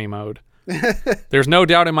Honey Bunny mode. There's no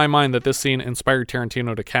doubt in my mind that this scene inspired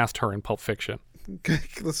Tarantino to cast her in Pulp Fiction.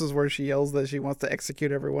 This is where she yells that she wants to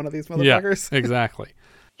execute every one of these motherfuckers. Yeah, exactly.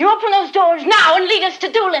 You open those doors now and lead us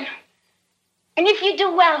to Doolin. And if you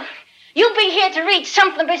do well, you'll be here to read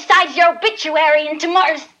something besides your obituary in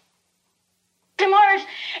tomorrow's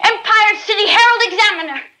Empire City Herald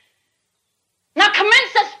Examiner. Now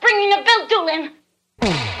commence us bringing to Bill Doolin.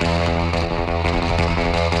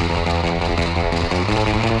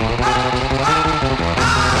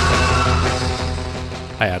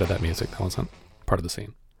 I added that music. That wasn't part of the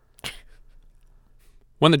scene.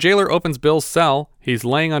 When the jailer opens Bill's cell, he's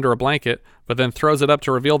laying under a blanket, but then throws it up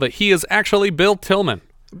to reveal that he is actually Bill Tillman.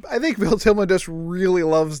 I think Bill Tillman just really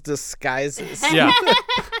loves disguises. Yeah.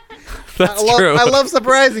 That's true. I love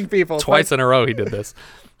surprising people. Twice in a row he did this.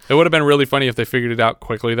 It would have been really funny if they figured it out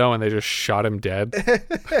quickly, though, and they just shot him dead.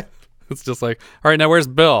 It's just like, all right, now where's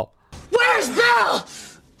Bill? Where's Bill?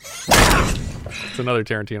 It's another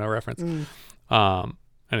Tarantino reference.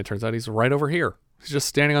 And it turns out he's right over here. He's just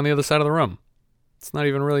standing on the other side of the room. It's not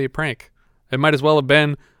even really a prank. It might as well have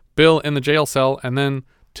been Bill in the jail cell and then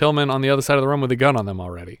Tillman on the other side of the room with a gun on them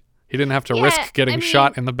already. He didn't have to risk getting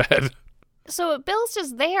shot in the bed. So if Bill's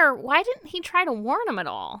just there, why didn't he try to warn him at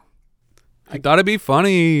all? I thought it'd be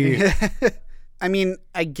funny. I mean,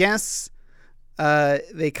 I guess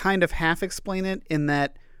they kind of half explain it in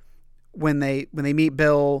that when they meet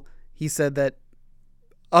Bill, he said that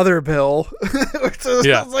other Bill. So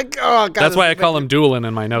yeah. I was like, oh God. That's why I call him Doolin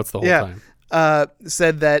in my notes the whole time.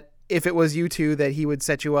 Said that if it was you two, that he would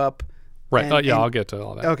set you up. Right. I'll get to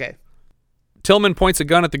all that. Okay. Tillman points a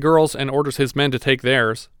gun at the girls and orders his men to take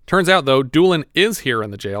theirs. Turns out, though, Doolin is here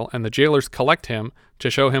in the jail, and the jailers collect him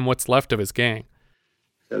to show him what's left of his gang.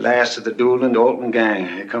 The last of the Doolin Dalton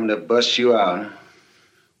gang. They come to bust you out.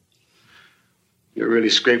 You're really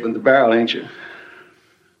scraping the barrel, ain't you?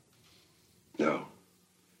 No.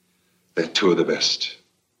 They're 2 of the best.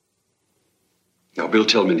 Now, Bill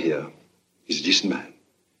Tillman here, he's a decent man,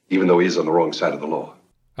 even though he's on the wrong side of the law.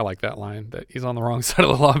 I like that line, that he's on the wrong side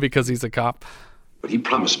of the law because he's a cop. But he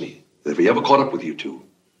promised me that if he ever caught up with you two,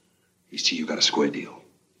 he'd see you got a square deal.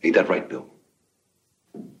 Ain't that right, Bill?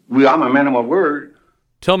 I'm a man of my word.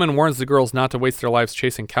 Tillman warns the girls not to waste their lives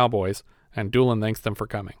chasing cowboys, and Doolin thanks them for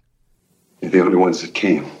coming. You're the only ones that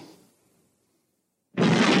came.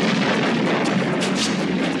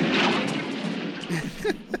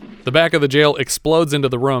 The back of the jail explodes into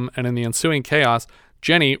the room, and in the ensuing chaos,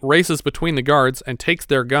 Jenny races between the guards and takes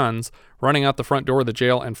their guns, running out the front door of the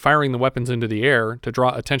jail and firing the weapons into the air to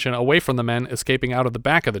draw attention away from the men escaping out of the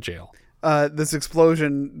back of the jail. This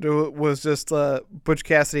explosion was just Butch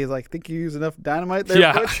Cassidy like, think you use enough dynamite there,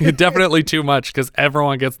 yeah, Butch? Definitely too much because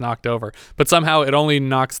everyone gets knocked over. But somehow it only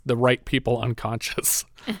knocks the right people unconscious.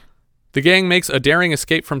 The gang makes a daring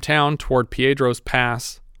escape from town toward Piedro's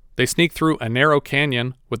Pass. They sneak through a narrow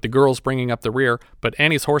canyon with the girls bringing up the rear, but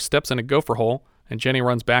Annie's horse steps in a gopher hole and Jenny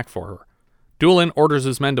runs back for her. Doolin orders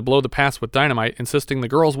his men to blow the pass with dynamite, insisting the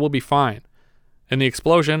girls will be fine. In the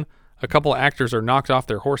explosion, a couple of actors are knocked off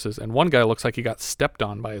their horses, and one guy looks like he got stepped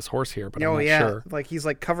on by his horse here, but I'm not sure. Like he's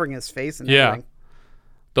like covering his face and everything.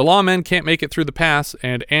 The lawmen can't make it through the pass,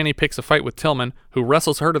 and Annie picks a fight with Tillman, who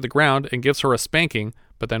wrestles her to the ground and gives her a spanking,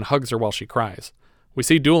 but then hugs her while she cries. We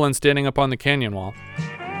see Doolin standing up on the canyon wall.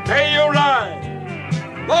 Pay your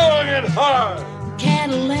ride, long and hard.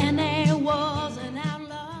 Cattle and there was an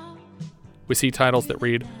outlaw. We see titles that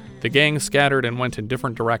read, "The gang scattered and went in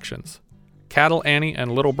different directions. Cattle Annie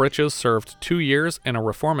and Little Britches served 2 years in a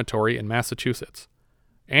reformatory in Massachusetts.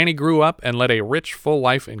 Annie grew up and led a rich, full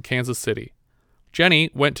life in Kansas City. Jenny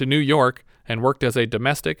went to New York and worked as a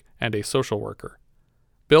domestic and a social worker.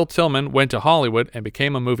 Bill Tillman went to Hollywood and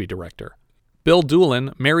became a movie director. Bill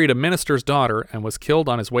Doolin married a minister's daughter and was killed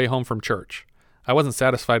on his way home from church. I wasn't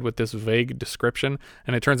satisfied with this vague description,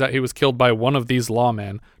 and it turns out he was killed by one of these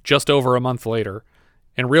lawmen just over a month later.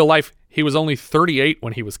 In real life, he was only 38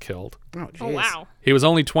 when he was killed. Oh, geez. Oh, wow. He was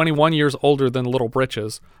only 21 years older than Little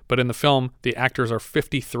Britches, but in the film, the actors are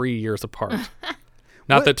 53 years apart.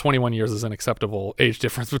 Not that 21 years is an acceptable age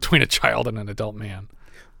difference between a child and an adult man.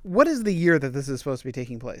 What is the year that this is supposed to be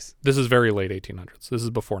taking place? This is very late 1800s. This is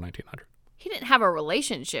before 1900. He didn't have a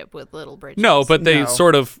relationship with Little Bridges. No, but they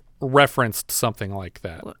sort of referenced something like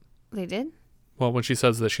that. What? They did? Well, when she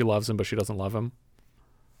says that she loves him, but she doesn't love him.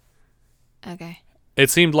 Okay. It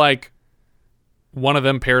seemed like one of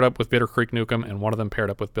them paired up with Bitter Creek Newcomb and one of them paired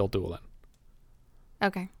up with Bill Doolin.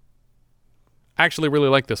 Okay. I actually really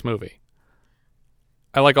like this movie.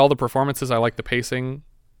 I like all the performances. I like the pacing.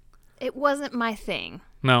 It wasn't my thing.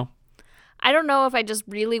 No. I don't know if I just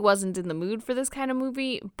really wasn't in the mood for this kind of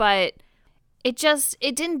movie, but it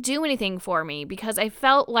didn't do anything for me because I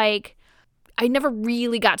felt like I never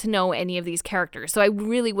really got to know any of these characters. So I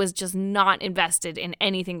really was just not invested in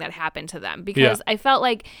anything that happened to them because I felt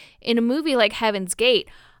like in a movie like Heaven's Gate,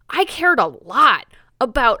 I cared a lot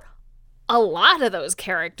about a lot of those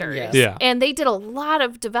characters. Yes. Yeah. And they did a lot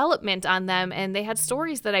of development on them and they had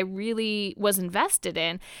stories that I really was invested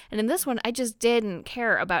in. And in this one, I just didn't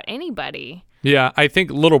care about anybody. Yeah, I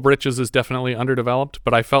think Little Britches is definitely underdeveloped,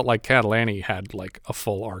 but I felt like Catalani had like a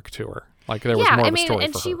full arc to her. Like there was more of a story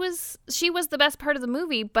and for her. she was the best part of the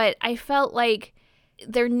movie, but I felt like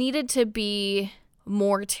there needed to be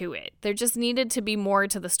more to it. There just needed to be more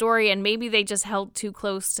to the story, and maybe they just held too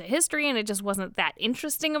close to history, and it just wasn't that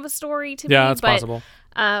interesting of a story to me. Yeah, that's possible.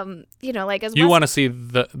 You know, like as you want to see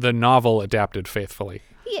the novel adapted faithfully.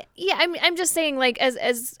 Yeah. I'm just saying, like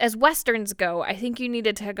as westerns go, I think you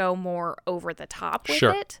needed to go more over the top with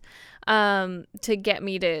it, to get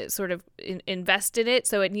me to sort of invest in it.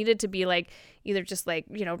 So it needed to be like either just like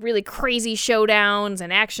really crazy showdowns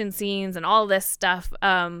and action scenes and all this stuff.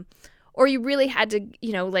 Or you really had to,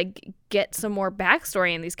 like get some more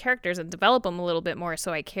backstory in these characters and develop them a little bit more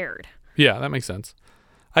so I cared. Yeah, that makes sense.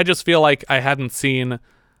 I just feel like I hadn't seen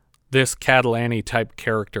this Catalani type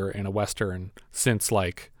character in a Western since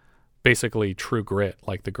like basically True Grit,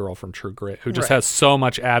 like the girl from True Grit, who just has so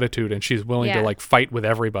much attitude and she's willing to like fight with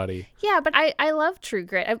everybody. Yeah, but I love True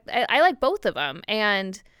Grit. I like both of them.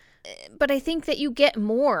 But I think that you get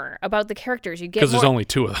more about the characters. You get because there's only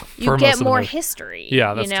two of them. You get more history.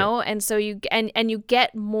 Yeah, that's true. And so you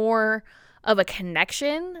get more of a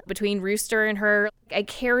connection between Rooster and her. I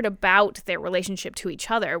cared about their relationship to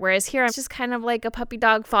each other, whereas here I'm just kind of like a puppy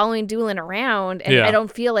dog following Doolin around, and I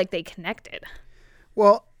don't feel like they connected.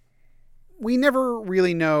 Well, we never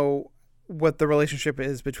really know what the relationship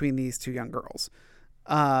is between these two young girls.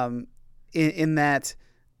 In that.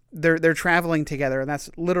 They're traveling together, and that's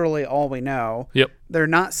literally all we know. Yep. They're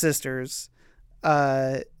not sisters.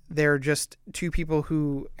 They're just two people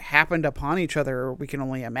who happened upon each other, we can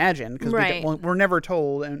only imagine, because we're never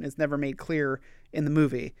told, and it's never made clear in the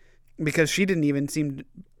movie, because she didn't even seem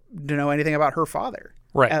to know anything about her father.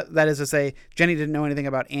 Right. That is to say, Jenny didn't know anything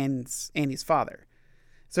about Annie's father.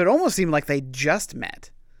 So it almost seemed like they just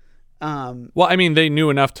met. Well, I mean, they knew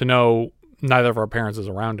enough to know neither of our parents is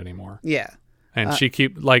around anymore. Yeah. And she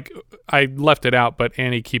I left it out, but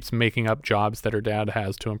Annie keeps making up jobs that her dad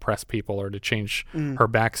has to impress people or to change her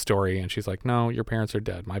backstory. And she's like, no, your parents are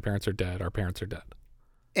dead. My parents are dead. Our parents are dead.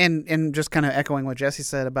 And just kind of echoing what Jesse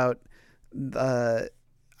said about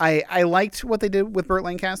I liked what they did with Burt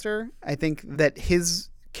Lancaster. I think that his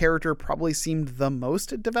character probably seemed the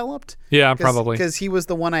most developed. Yeah, probably. Because he was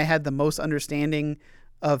the one I had the most understanding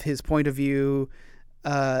of his point of view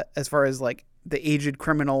as far as like the aged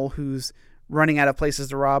criminal who's running out of places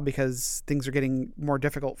to rob because things are getting more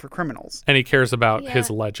difficult for criminals. And he cares about his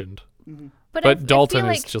legend. Mm-hmm. But Dalton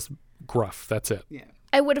is just gruff. That's it. Yeah.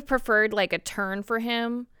 I would have preferred like a turn for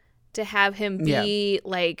him to have him be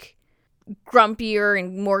like grumpier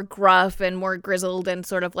and more gruff and more grizzled and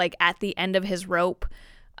sort of like at the end of his rope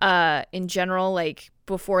in general, like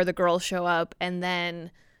before the girls show up, and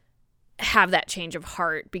then have that change of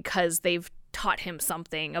heart because they've taught him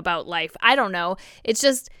something about life. I don't know. It's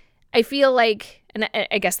just... I feel like, and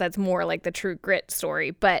I guess that's more like the True Grit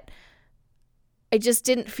story, but I just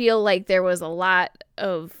didn't feel like there was a lot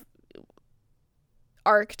of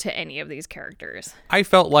arc to any of these characters. I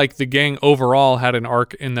felt like the gang overall had an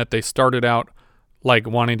arc in that they started out like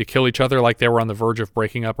wanting to kill each other, like they were on the verge of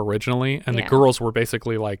breaking up originally, and the girls were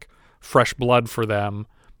basically like fresh blood for them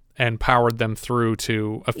and powered them through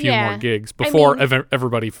to a few more gigs before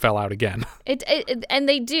everybody fell out again. And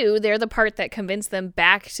they do. They're the part that convinced them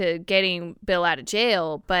back to getting Bill out of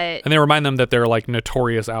jail, but... And they remind them that they're like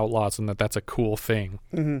notorious outlaws and that that's a cool thing.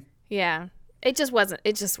 Mm-hmm. Yeah. It just wasn't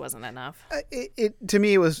enough. To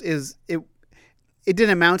me, it didn't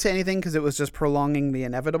amount to anything because it was just prolonging the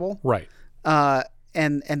inevitable. Right.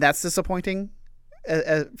 And that's disappointing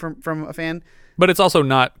from a fan. But it's also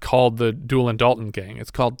not called the Doolin Dalton gang. It's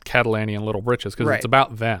called Catalani and Little Britches because it's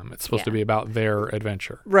about them. It's supposed to be about their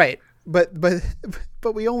adventure. Right. but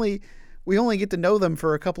we only get to know them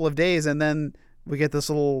for a couple of days, and then we get this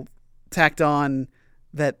little tacked on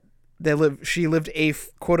that she lived a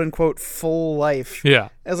quote unquote full life. Yeah.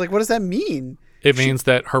 I was like, what does that mean? It means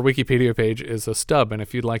that her Wikipedia page is a stub, and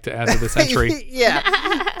if you'd like to add to this entry, yeah.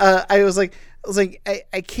 I was like,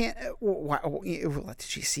 I can't. Did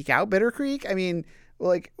she seek out Bitter Creek? I mean,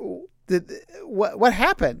 like, what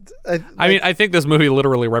happened? I mean, I think this movie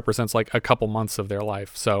literally represents like a couple months of their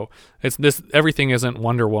life. So it's this. Everything isn't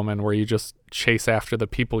Wonder Woman where you just chase after the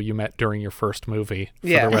people you met during your first movie for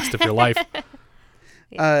the rest of your life.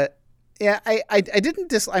 Yeah, I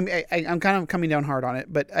didn't I'm kind of coming down hard on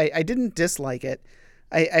it, but I didn't dislike it.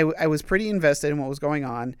 I was pretty invested in what was going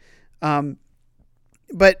on.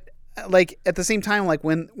 But like at the same time, like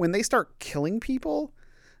when they start killing people,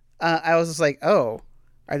 I was just like, oh,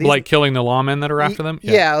 are these like killing the lawmen that are after them?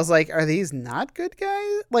 Yeah, I was like, are these not good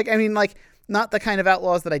guys? Like, I mean, like not the kind of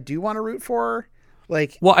outlaws that I do want to root for.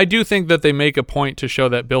 Like, well, I do think that they make a point to show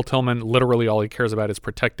that Bill Tillman literally all he cares about is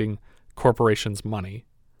protecting corporations' money.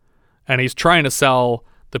 And he's trying to sell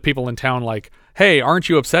the people in town like, hey, aren't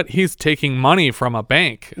you upset? He's taking money from a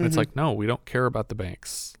bank. And it's like, no, we don't care about the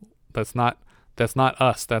banks. That's not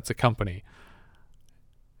us. That's a company.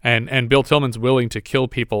 And Bill Tillman's willing to kill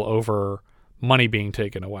people over money being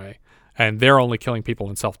taken away. And they're only killing people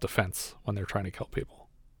in self-defense when they're trying to kill people.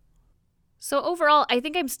 So overall, I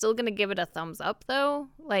think I'm still going to give it a thumbs up, though.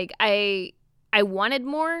 Like, I wanted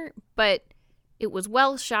more, but it was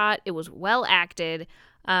well shot. It was well acted.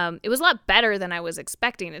 It was a lot better than I was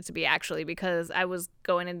expecting it to be, actually, because I was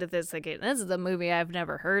going into this like, this is a movie I've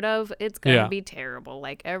never heard of. It's going to be terrible,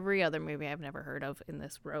 like every other movie I've never heard of in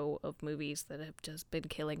this row of movies that have just been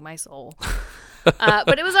killing my soul.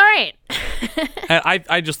 But it was all right. And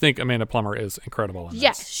I just think Amanda Plummer is incredible in this.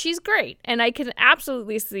 Yes, she's great. And I can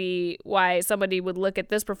absolutely see why somebody would look at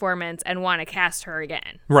this performance and want to cast her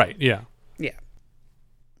again. Right, yeah. Yeah.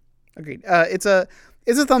 Agreed. It's a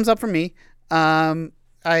thumbs up from me.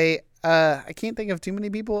 I can't think of too many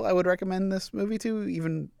people I would recommend this movie to,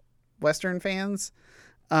 even Western fans.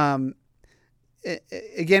 Again,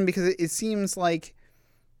 because it seems like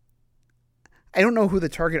I don't know who the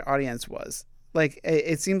target audience was. Like,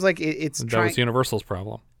 it seems like it's that was Universal's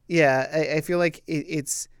problem. Yeah, I feel like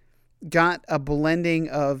it's got a blending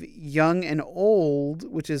of young and old,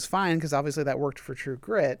 which is fine because obviously that worked for True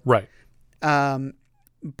Grit. Right.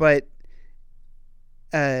 But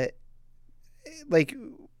like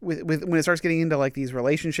with when it starts getting into like these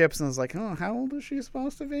relationships, and I was like, oh, how old is she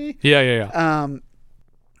supposed to be? Yeah.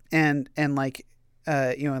 And like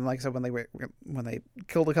and like I said, when they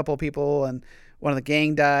killed a couple of people and one of the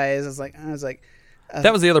gang dies, I was like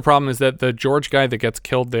that was the other problem, is that the George guy that gets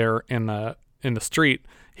killed there in the street,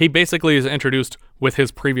 he basically is introduced with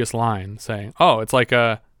his previous line saying, oh, it's like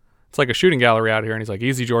a shooting gallery out here, and he's like,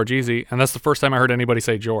 easy George, easy, and that's the first time I heard anybody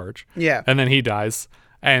say George. Yeah. And then he dies.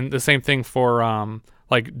 And the same thing for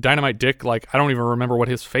like Dynamite Dick. Like, I don't even remember what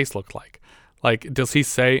his face looked like. Like, does he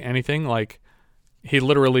say anything? Like, he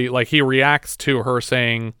literally, like, he reacts to her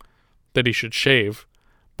saying that he should shave,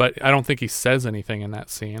 but I don't think he says anything in that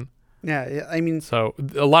scene. Yeah, I mean, so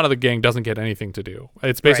a lot of the gang doesn't get anything to do.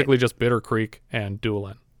 It's basically just Bitter Creek and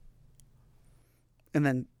Doolin. And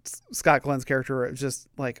then Scott Glenn's character is just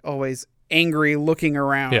like always angry, looking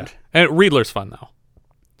around. Yeah, and Riedler's fun though.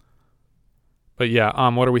 But yeah,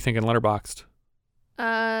 what are we thinking Letterboxd?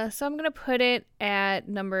 So I'm gonna put it at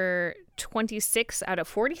number 26 out of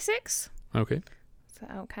 46. Okay.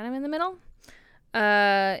 So kind of in the middle.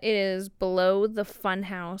 It is below the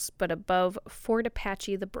Funhouse, but above Fort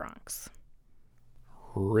Apache, the Bronx.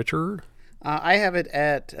 Richard? I have it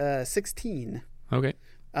at 16. Okay.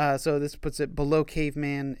 So this puts it below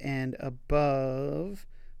Caveman and above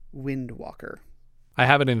Windwalker. I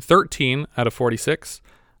have it in 13 out of 46.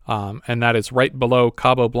 And that is right below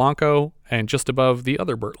Cabo Blanco and just above the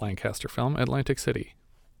other Burt Lancaster film, Atlantic City.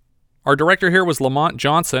 Our director here was Lamont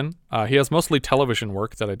Johnson. He has mostly television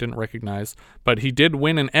work that I didn't recognize, but he did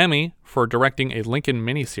win an Emmy for directing a Lincoln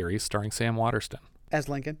miniseries starring Sam Waterston. As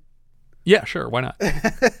Lincoln? Yeah, sure. Why not?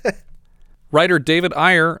 Writer David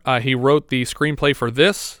Ayer, he wrote the screenplay for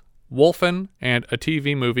this, Wolfen, and a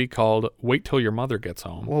TV movie called Wait Till Your Mother Gets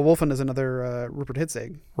Home. Well, Wolfen is another Rupert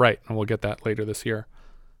Hitzig. Right, and we'll get that later this year.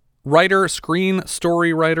 Writer, screen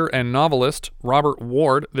story writer, and novelist Robert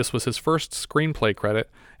Ward. This was his first screenplay credit,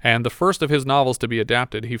 and the first of his novels to be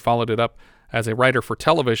adapted. He followed it up as a writer for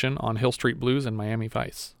television on Hill Street Blues and Miami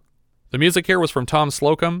Vice. The music here was from Tom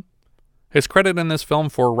Slocum. His credit in this film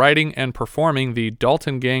for writing and performing the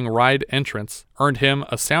Dalton Gang ride entrance earned him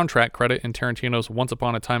a soundtrack credit in Tarantino's Once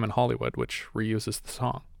Upon a Time in Hollywood, which reuses the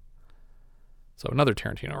song. So another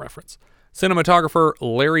Tarantino reference. Cinematographer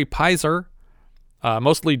Larry Pizer,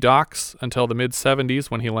 mostly docs until the mid-'70s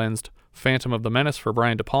when he lensed Phantom of the Menace for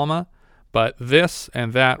Brian De Palma, but this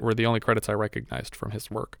and that were the only credits I recognized from his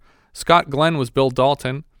work. Scott Glenn was Bill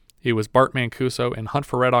Dalton. He was Bart Mancuso in Hunt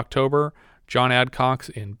for Red October, John Adcox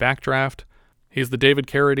in Backdraft. He's the David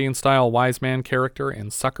Carradine-style wise man character in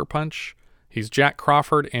Sucker Punch. He's Jack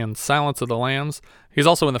Crawford in Silence of the Lambs. He's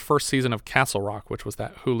also in the first season of Castle Rock, which was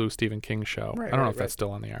that Hulu Stephen King show. I don't know if that's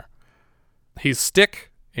still on the air. He's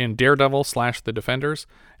Stick in Daredevil / The Defenders,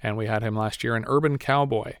 and we had him last year in Urban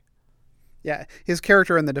Cowboy. Yeah, his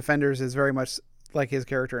character in The Defenders is very much like his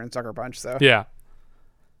character in Sucker Punch. So yeah.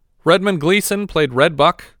 Redmond Gleeson played Red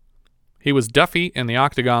Buck. He was Duffy in The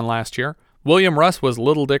Octagon last year. William Russ was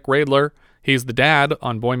Little Dick Radler. He's the dad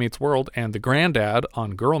on Boy Meets World and the granddad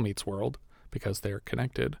on Girl Meets World because they're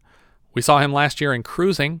connected. We saw him last year in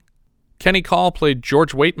Cruising. Kenny Call played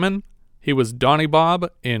George Waitman. He was Donnie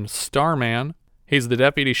Bob in Starman. He's the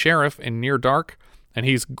deputy sheriff in Near Dark, and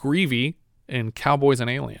he's Greavy in Cowboys and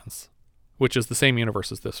Aliens, which is the same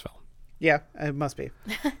universe as this film. Yeah, it must be.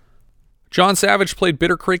 John Savage played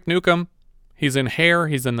Bitter Creek Newcomb. He's in Hair,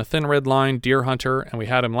 he's in The Thin Red Line, Deer Hunter, and we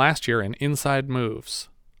had him last year in Inside Moves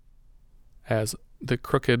as the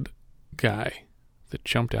crooked guy that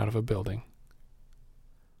jumped out of a building.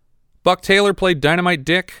 Buck Taylor played Dynamite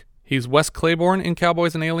Dick. He's Wes Claiborne in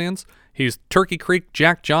Cowboys and Aliens. He's Turkey Creek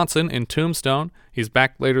Jack Johnson in Tombstone. He's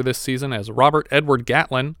back later this season as Robert Edward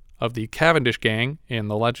Gatlin of the Cavendish Gang in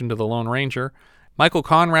The Legend of the Lone Ranger. Michael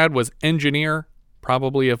Conrad was engineer,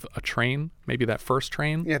 probably of a train, maybe that first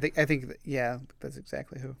train. Yeah, I think that's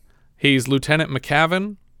exactly who. He's Lieutenant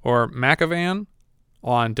McCavan, or McAvan,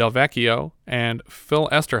 on Del Vecchio, and Phil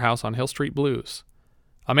Esterhaus on Hill Street Blues.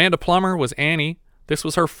 Amanda Plummer was Annie. This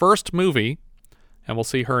was her first movie, and we'll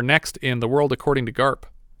see her next in The World According to Garp.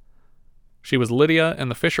 She was Lydia in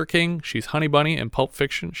The Fisher King. She's Honey Bunny in Pulp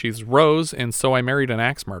Fiction. She's Rose in So I Married an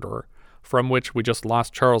Axe Murderer, from which we just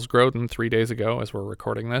lost Charles Grodin 3 days ago as we're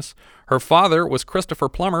recording this. Her father was Christopher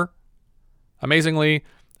Plummer. Amazingly,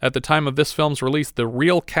 at the time of this film's release, the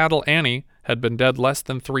real Cattle Annie had been dead less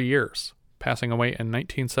than 3 years, passing away in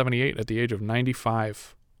 1978 at the age of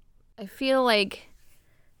 95. I feel like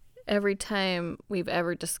every time we've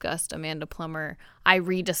ever discussed Amanda Plummer, I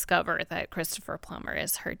rediscover that Christopher Plummer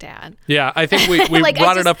is her dad. Yeah, I think we like,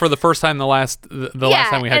 brought it up for the first time the last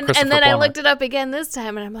time we had Christopher and then Plummer. I looked it up again this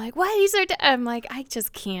time, and I'm like, what? He's her dad? I'm like, I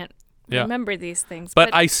just can't remember these things.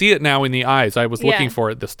 But I see it now in the eyes. I was looking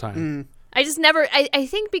for it this time. Mm. I just never, I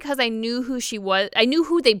think because I knew who she was, I knew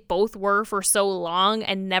who they both were for so long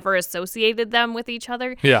and never associated them with each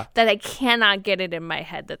other, that I cannot get it in my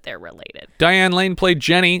head that they're related. Diane Lane played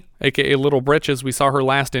Jenny, a.k.a. Little Britches. We saw her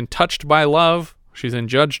last in Touched by Love. She's in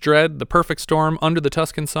Judge Dredd, The Perfect Storm, Under the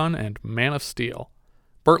Tuscan Sun, and Man of Steel.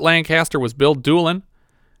 Burt Lancaster was Bill Doolin.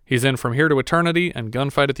 He's in From Here to Eternity and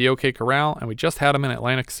Gunfight at the OK Corral, and we just had him in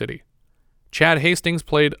Atlantic City. Chad Hastings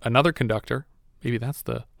played another conductor. Maybe that's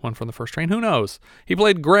the one from the first train. Who knows? He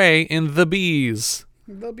played Gray in The Bees.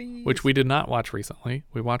 The Bees. Which we did not watch recently.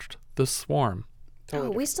 We watched The Swarm.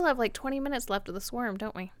 Totally we still have like 20 minutes left of The Swarm,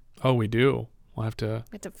 don't we? Oh, we do. We'll have to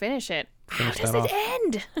finish it. Finish How does it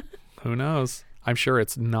end? Who knows? I'm sure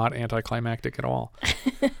it's not anticlimactic at all.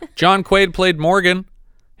 John Quaid played Morgan.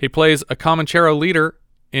 He plays a Comanchero leader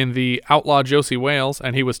in The Outlaw Josie Wales,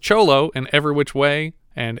 and he was Cholo in Every Which Way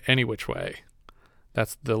and Any Which Way.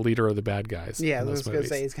 That's the leader of the bad guys. Yeah, I was going to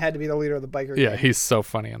say, he's had to be the leader of the biker gang. Yeah, he's so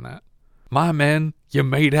funny in that. My men, you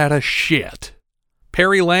made out of shit.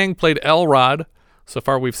 Perry Lang played Elrod. So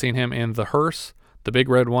far, we've seen him in The Hearse, The Big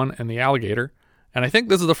Red One, and The Alligator. And I think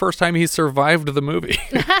this is the first time he's survived the movie.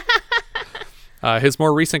 His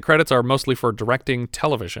more recent credits are mostly for directing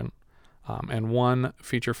television and one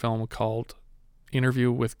feature film called Interview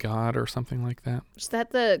with God or something like that. Is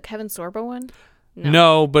that the Kevin Sorbo one?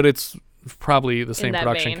 No, but it's probably the same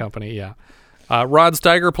production company, yeah. Rod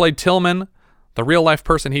Steiger played Tillman. The real-life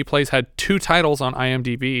person he plays had 2 titles on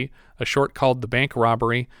IMDb, a short called The Bank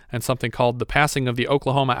Robbery and something called The Passing of the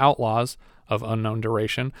Oklahoma Outlaws, of unknown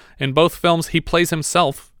duration. In both films, he plays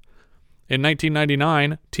himself. In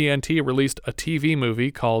 1999, TNT released a TV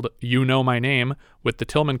movie called You Know My Name, with the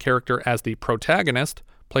Tillman character as the protagonist,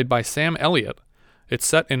 played by Sam Elliott. It's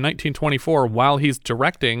set in 1924 while he's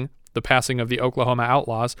directing The Passing of the Oklahoma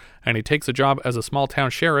Outlaws, and he takes a job as a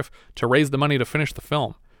small-town sheriff to raise the money to finish the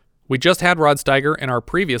film. We just had Rod Steiger in our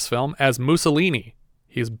previous film as Mussolini.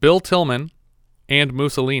 He's Bill Tillman and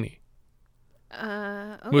Mussolini.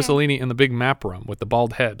 Okay. Mussolini in the big map room with the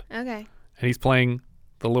bald head. Okay. And he's playing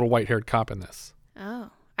the little white-haired cop in this. Oh.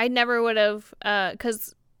 I never would have,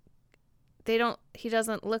 because he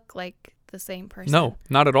doesn't look like the same person. No,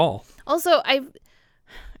 not at all. Also, I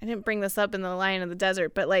didn't bring this up in The Lion of the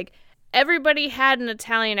Desert, but like everybody had an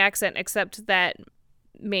Italian accent except that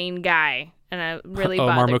main guy, and it really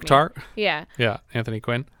bothered Omar Mukhtar? me. Yeah. Yeah, Anthony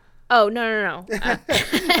Quinn. Oh, no.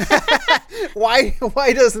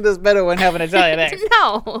 Why doesn't this Bedouin have an Italian accent?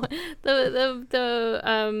 No.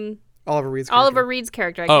 The Oliver Reed's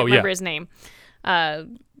character. I can't remember his name.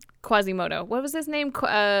 Quasimodo. What was his name?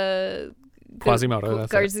 Quasimodo.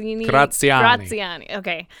 Graziani.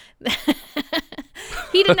 Okay.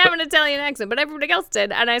 He didn't have an Italian accent, but everybody else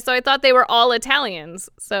did, and so I thought they were all Italians.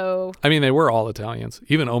 So I mean, they were all Italians,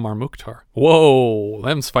 even Omar Mukhtar. Whoa,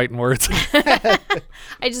 them's fighting words. I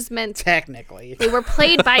just meant technically they were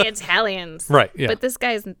played by Italians, right? Yeah, but this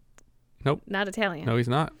guy's not Italian. No, he's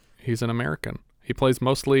not. He's an American. He plays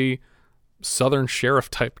mostly Southern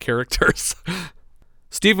sheriff type characters.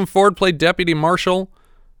 Stephen Ford played Deputy Marshal.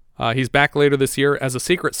 He's back later this year as a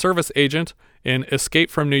Secret Service agent in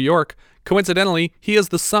Escape from New York. Coincidentally, he is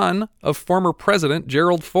the son of former President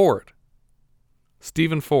Gerald Ford.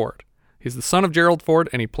 Stephen Ford. He's the son of Gerald Ford,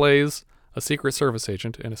 and he plays a Secret Service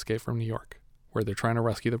agent in Escape from New York, where they're trying to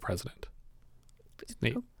rescue the president. It's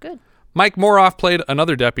neat. Oh, good. Mike Moroff played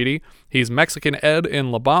another deputy. He's Mexican Ed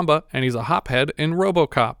in La Bamba, and he's a hophead in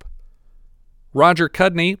RoboCop. Roger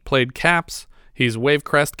Cudney played Caps. He's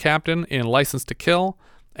Wavecrest Captain in License to Kill,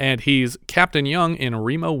 and he's Captain Young in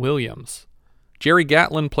Remo Williams. Jerry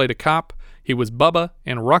Gatlin played a cop. He was Bubba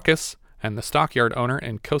in Ruckus and the stockyard owner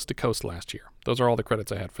in Coast to Coast last year. Those are all the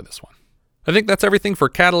credits I had for this one. I think that's everything for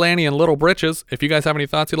Catalani and Little Britches. If you guys have any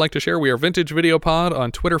thoughts you'd like to share, we are Vintage Video Pod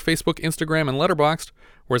on Twitter, Facebook, Instagram, and Letterboxd.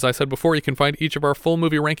 Where, as I said before, you can find each of our full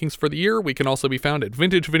movie rankings for the year. We can also be found at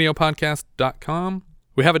vintagevideopodcast.com.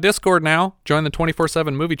 We have a Discord now. Join the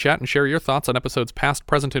 24/7 movie chat and share your thoughts on episodes past,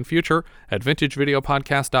 present, and future at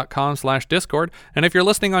vintagevideopodcast.com/Discord. And if you're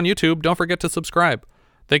listening on YouTube, don't forget to subscribe.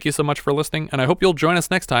 Thank you so much for listening, and I hope you'll join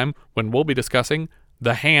us next time when we'll be discussing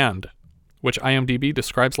The Hand, which IMDb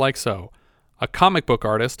describes like so. A comic book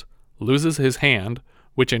artist loses his hand,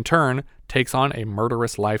 which in turn takes on a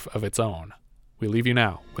murderous life of its own. We leave you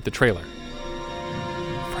now with the trailer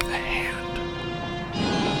for The Hand.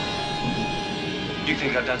 You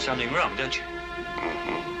think I've done something wrong, don't you?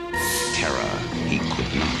 Terror he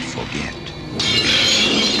could not forget.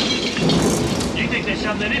 You think there's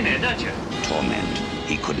something in there, don't you? Torment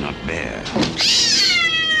he could not bear.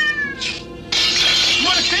 You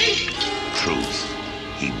want to see? Truth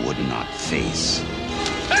he would not face.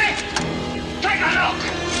 Hey! Take a look!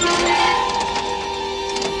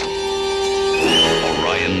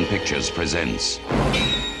 Orion Pictures presents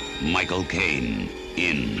Michael Caine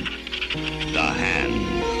in The Hand.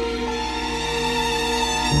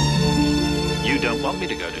 You don't want me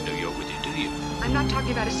to go to New York with you, do you? I'm not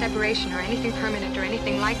talking about a separation or anything permanent or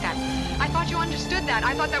anything like that. I thought you understood that.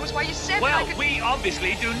 I thought that was why you said well, that I could... we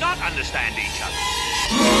obviously do not understand each other.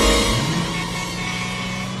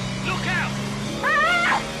 Look out!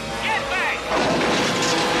 Get back!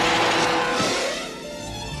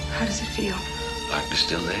 How does it feel? Like they're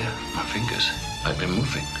still there. My fingers. Like they're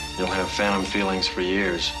moving. You'll have phantom feelings for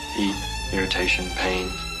years. Heat, irritation,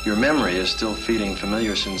 pain. Your memory is still feeding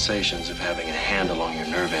familiar sensations of having a hand along your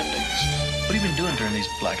nerve endings. What have you been doing during these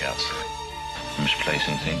blackouts?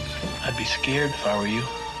 Misplacing things. I'd be scared if I were you.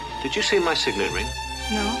 Did you see my signet ring?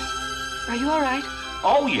 No. Are you all right?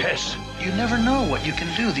 Oh, yes. You never know what you can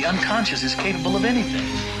do. The unconscious is capable of anything.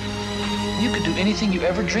 You could do anything you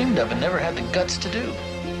ever dreamed of and never had the guts to do.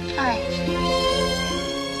 Hi.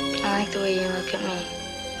 I like the way you look at me.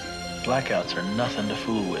 Blackouts are nothing to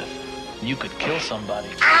fool with. You could kill somebody.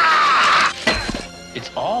 It's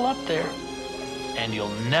all up there, and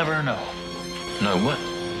you'll never know. Know what?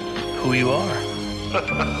 Who you are.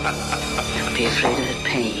 Don't be afraid of the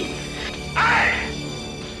pain.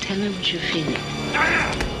 Tell me what you're feeling.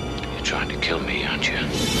 You're trying to kill me, aren't you?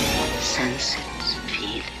 Sense it,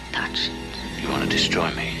 feel it, touch it. You want to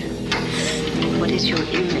destroy me? What is your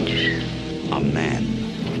image? A man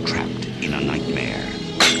trapped in a nightmare,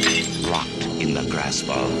 locked in the grasp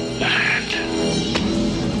of The Hand.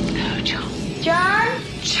 Oh, John. John?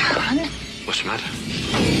 John? What's the matter?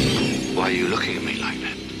 Why are you looking at me like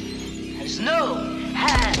that? There's no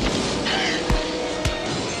hand.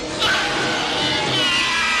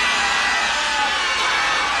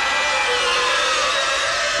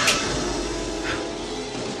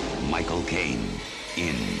 Michael Caine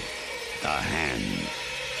in The Hand.